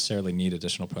wouldn't necessarily need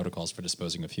additional protocols for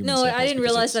disposing of human No, samples. I didn't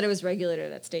because realize it's- that it was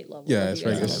regulated at state level. yeah, like it's you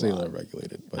guys regular, have a state lot.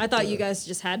 regulated. But, I thought you guys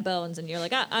just had bones, and you're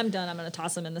like, I'm done. I'm going to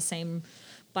toss them in the same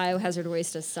biohazard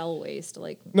waste as cell waste.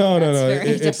 Like, No, that's no. very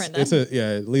It's different. it's then. a yeah.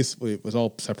 At least it was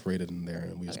all separated in there,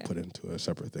 and we just Okay. put it into a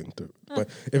separate thing. But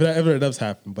if that ever does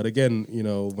happen, but again, you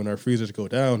know, when our freezers go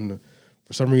down,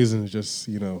 for some reason, it's just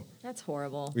That's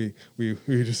horrible. we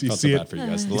just you Felt see so it. bad for you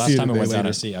guys. The You last see it time a I day went down,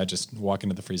 later. I just walk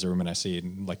into the freezer room and I see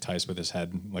like Tice with his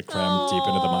head like crammed deep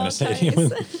into the minus Tice. 80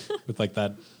 with like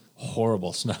that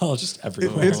horrible smell just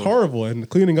everywhere. It's horrible, and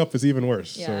cleaning up is even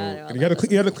worse. Yeah, so I know, and that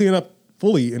you got to clean up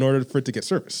fully in order for it to get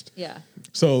serviced. Yeah.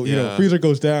 So you know, Yeah. freezer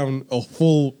goes down, a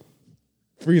full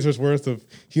freezer's worth of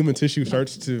human tissue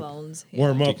starts to bones, yeah.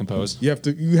 warm up, Decompose. You have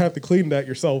to clean that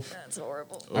yourself. That's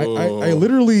horrible. I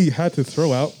literally had to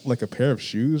throw out like a pair of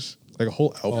shoes, like a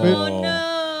whole outfit, Oh,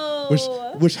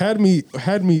 no. which had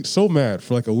me so mad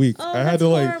for like a week. Oh, I had that's to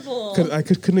like horrible. because I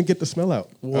couldn't get the smell out.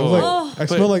 I was like, Oh. I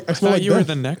smell like you were death.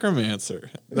 the necromancer.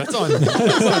 That's on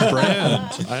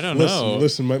brand. I don't know.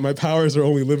 Listen, my powers are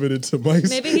only limited to mice.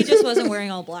 Maybe he just wasn't wearing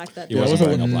all black that He day. wasn't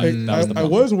wearing all black. Hey, That was the I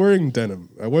problem. was wearing denim.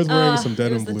 I was wearing some it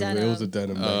denim was the blue. It denim. was the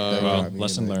denim. that Well, got me,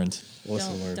 lesson and, like, learned.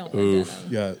 Lesson learned. Don't wear Oof.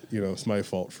 denim. Yeah, you know, it's my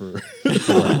fault for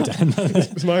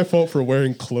it's my fault for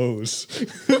wearing clothes.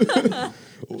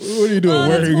 What are you doing? Oh,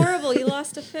 that's wearing? horrible. You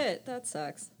lost a fit. That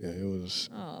sucks. Yeah, it was.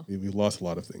 Oh. We lost a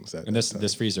lot of things. And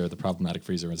this freezer, the problematic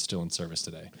freezer, is still in service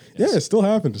today. Yeah, it still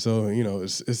happened. So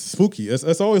it's spooky.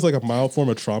 It's always like a mild form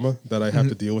of trauma that I have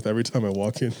to deal with every time I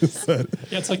walk in. Yeah,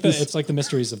 it's like the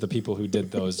mysteries of the people who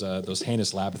did those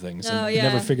heinous lab things and Oh, yeah.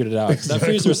 never figured it out. That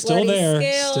freezer is still Bloody there,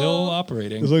 scale. still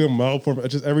operating. It's like a mild form.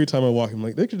 Just every time I walk, I'm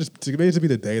like, they could just today to be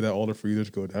the day that all the freezers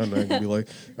go down. And I can be like,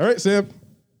 all right, Sam,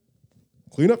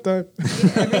 clean up time.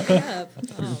 Everything up.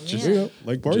 Oh, Clean man. up.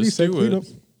 Like Barney Just said, do clean it. up.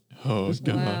 Oh Wow.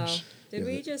 gosh. Did Yeah.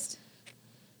 we just...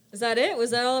 Is that it?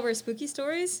 Was that all of our spooky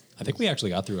stories? I think we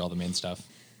actually got through all the main stuff.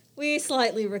 We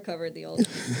slightly recovered the old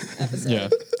episode. Yeah.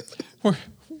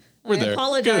 We're I there. Good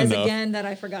apologize enough. again that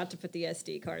I forgot to put the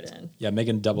SD card in. Yeah,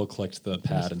 Megan double clicked the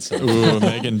pad and said, Ooh,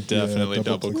 Megan definitely Yeah,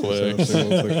 double clicked.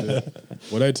 clicked.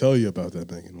 What'd I tell you about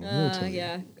that, Megan? What did I tell you?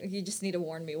 Yeah, you just need to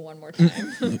warn me one more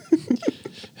time.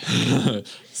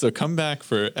 So come back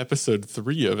for episode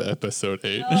 3 of episode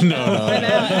 8. I'm out.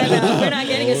 We're not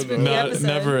getting a spooky episode.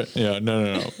 Never. Yeah,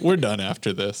 no. We're done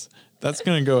after this. That's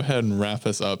going to go ahead and wrap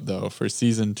us up, though, for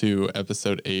season 2,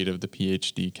 episode 8 of the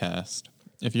PhD cast.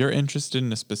 If you're interested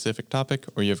in a specific topic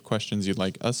or you have questions you'd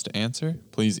like us to answer,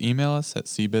 please email us at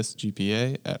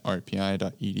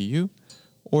cbisgpa@rpi.edu,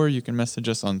 or you can message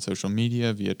us on social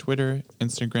media via Twitter,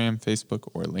 Instagram, Facebook,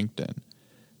 or LinkedIn.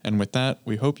 And with that,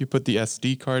 we hope you put the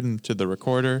SD card into the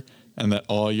recorder and that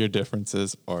all your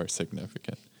differences are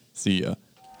significant. See ya.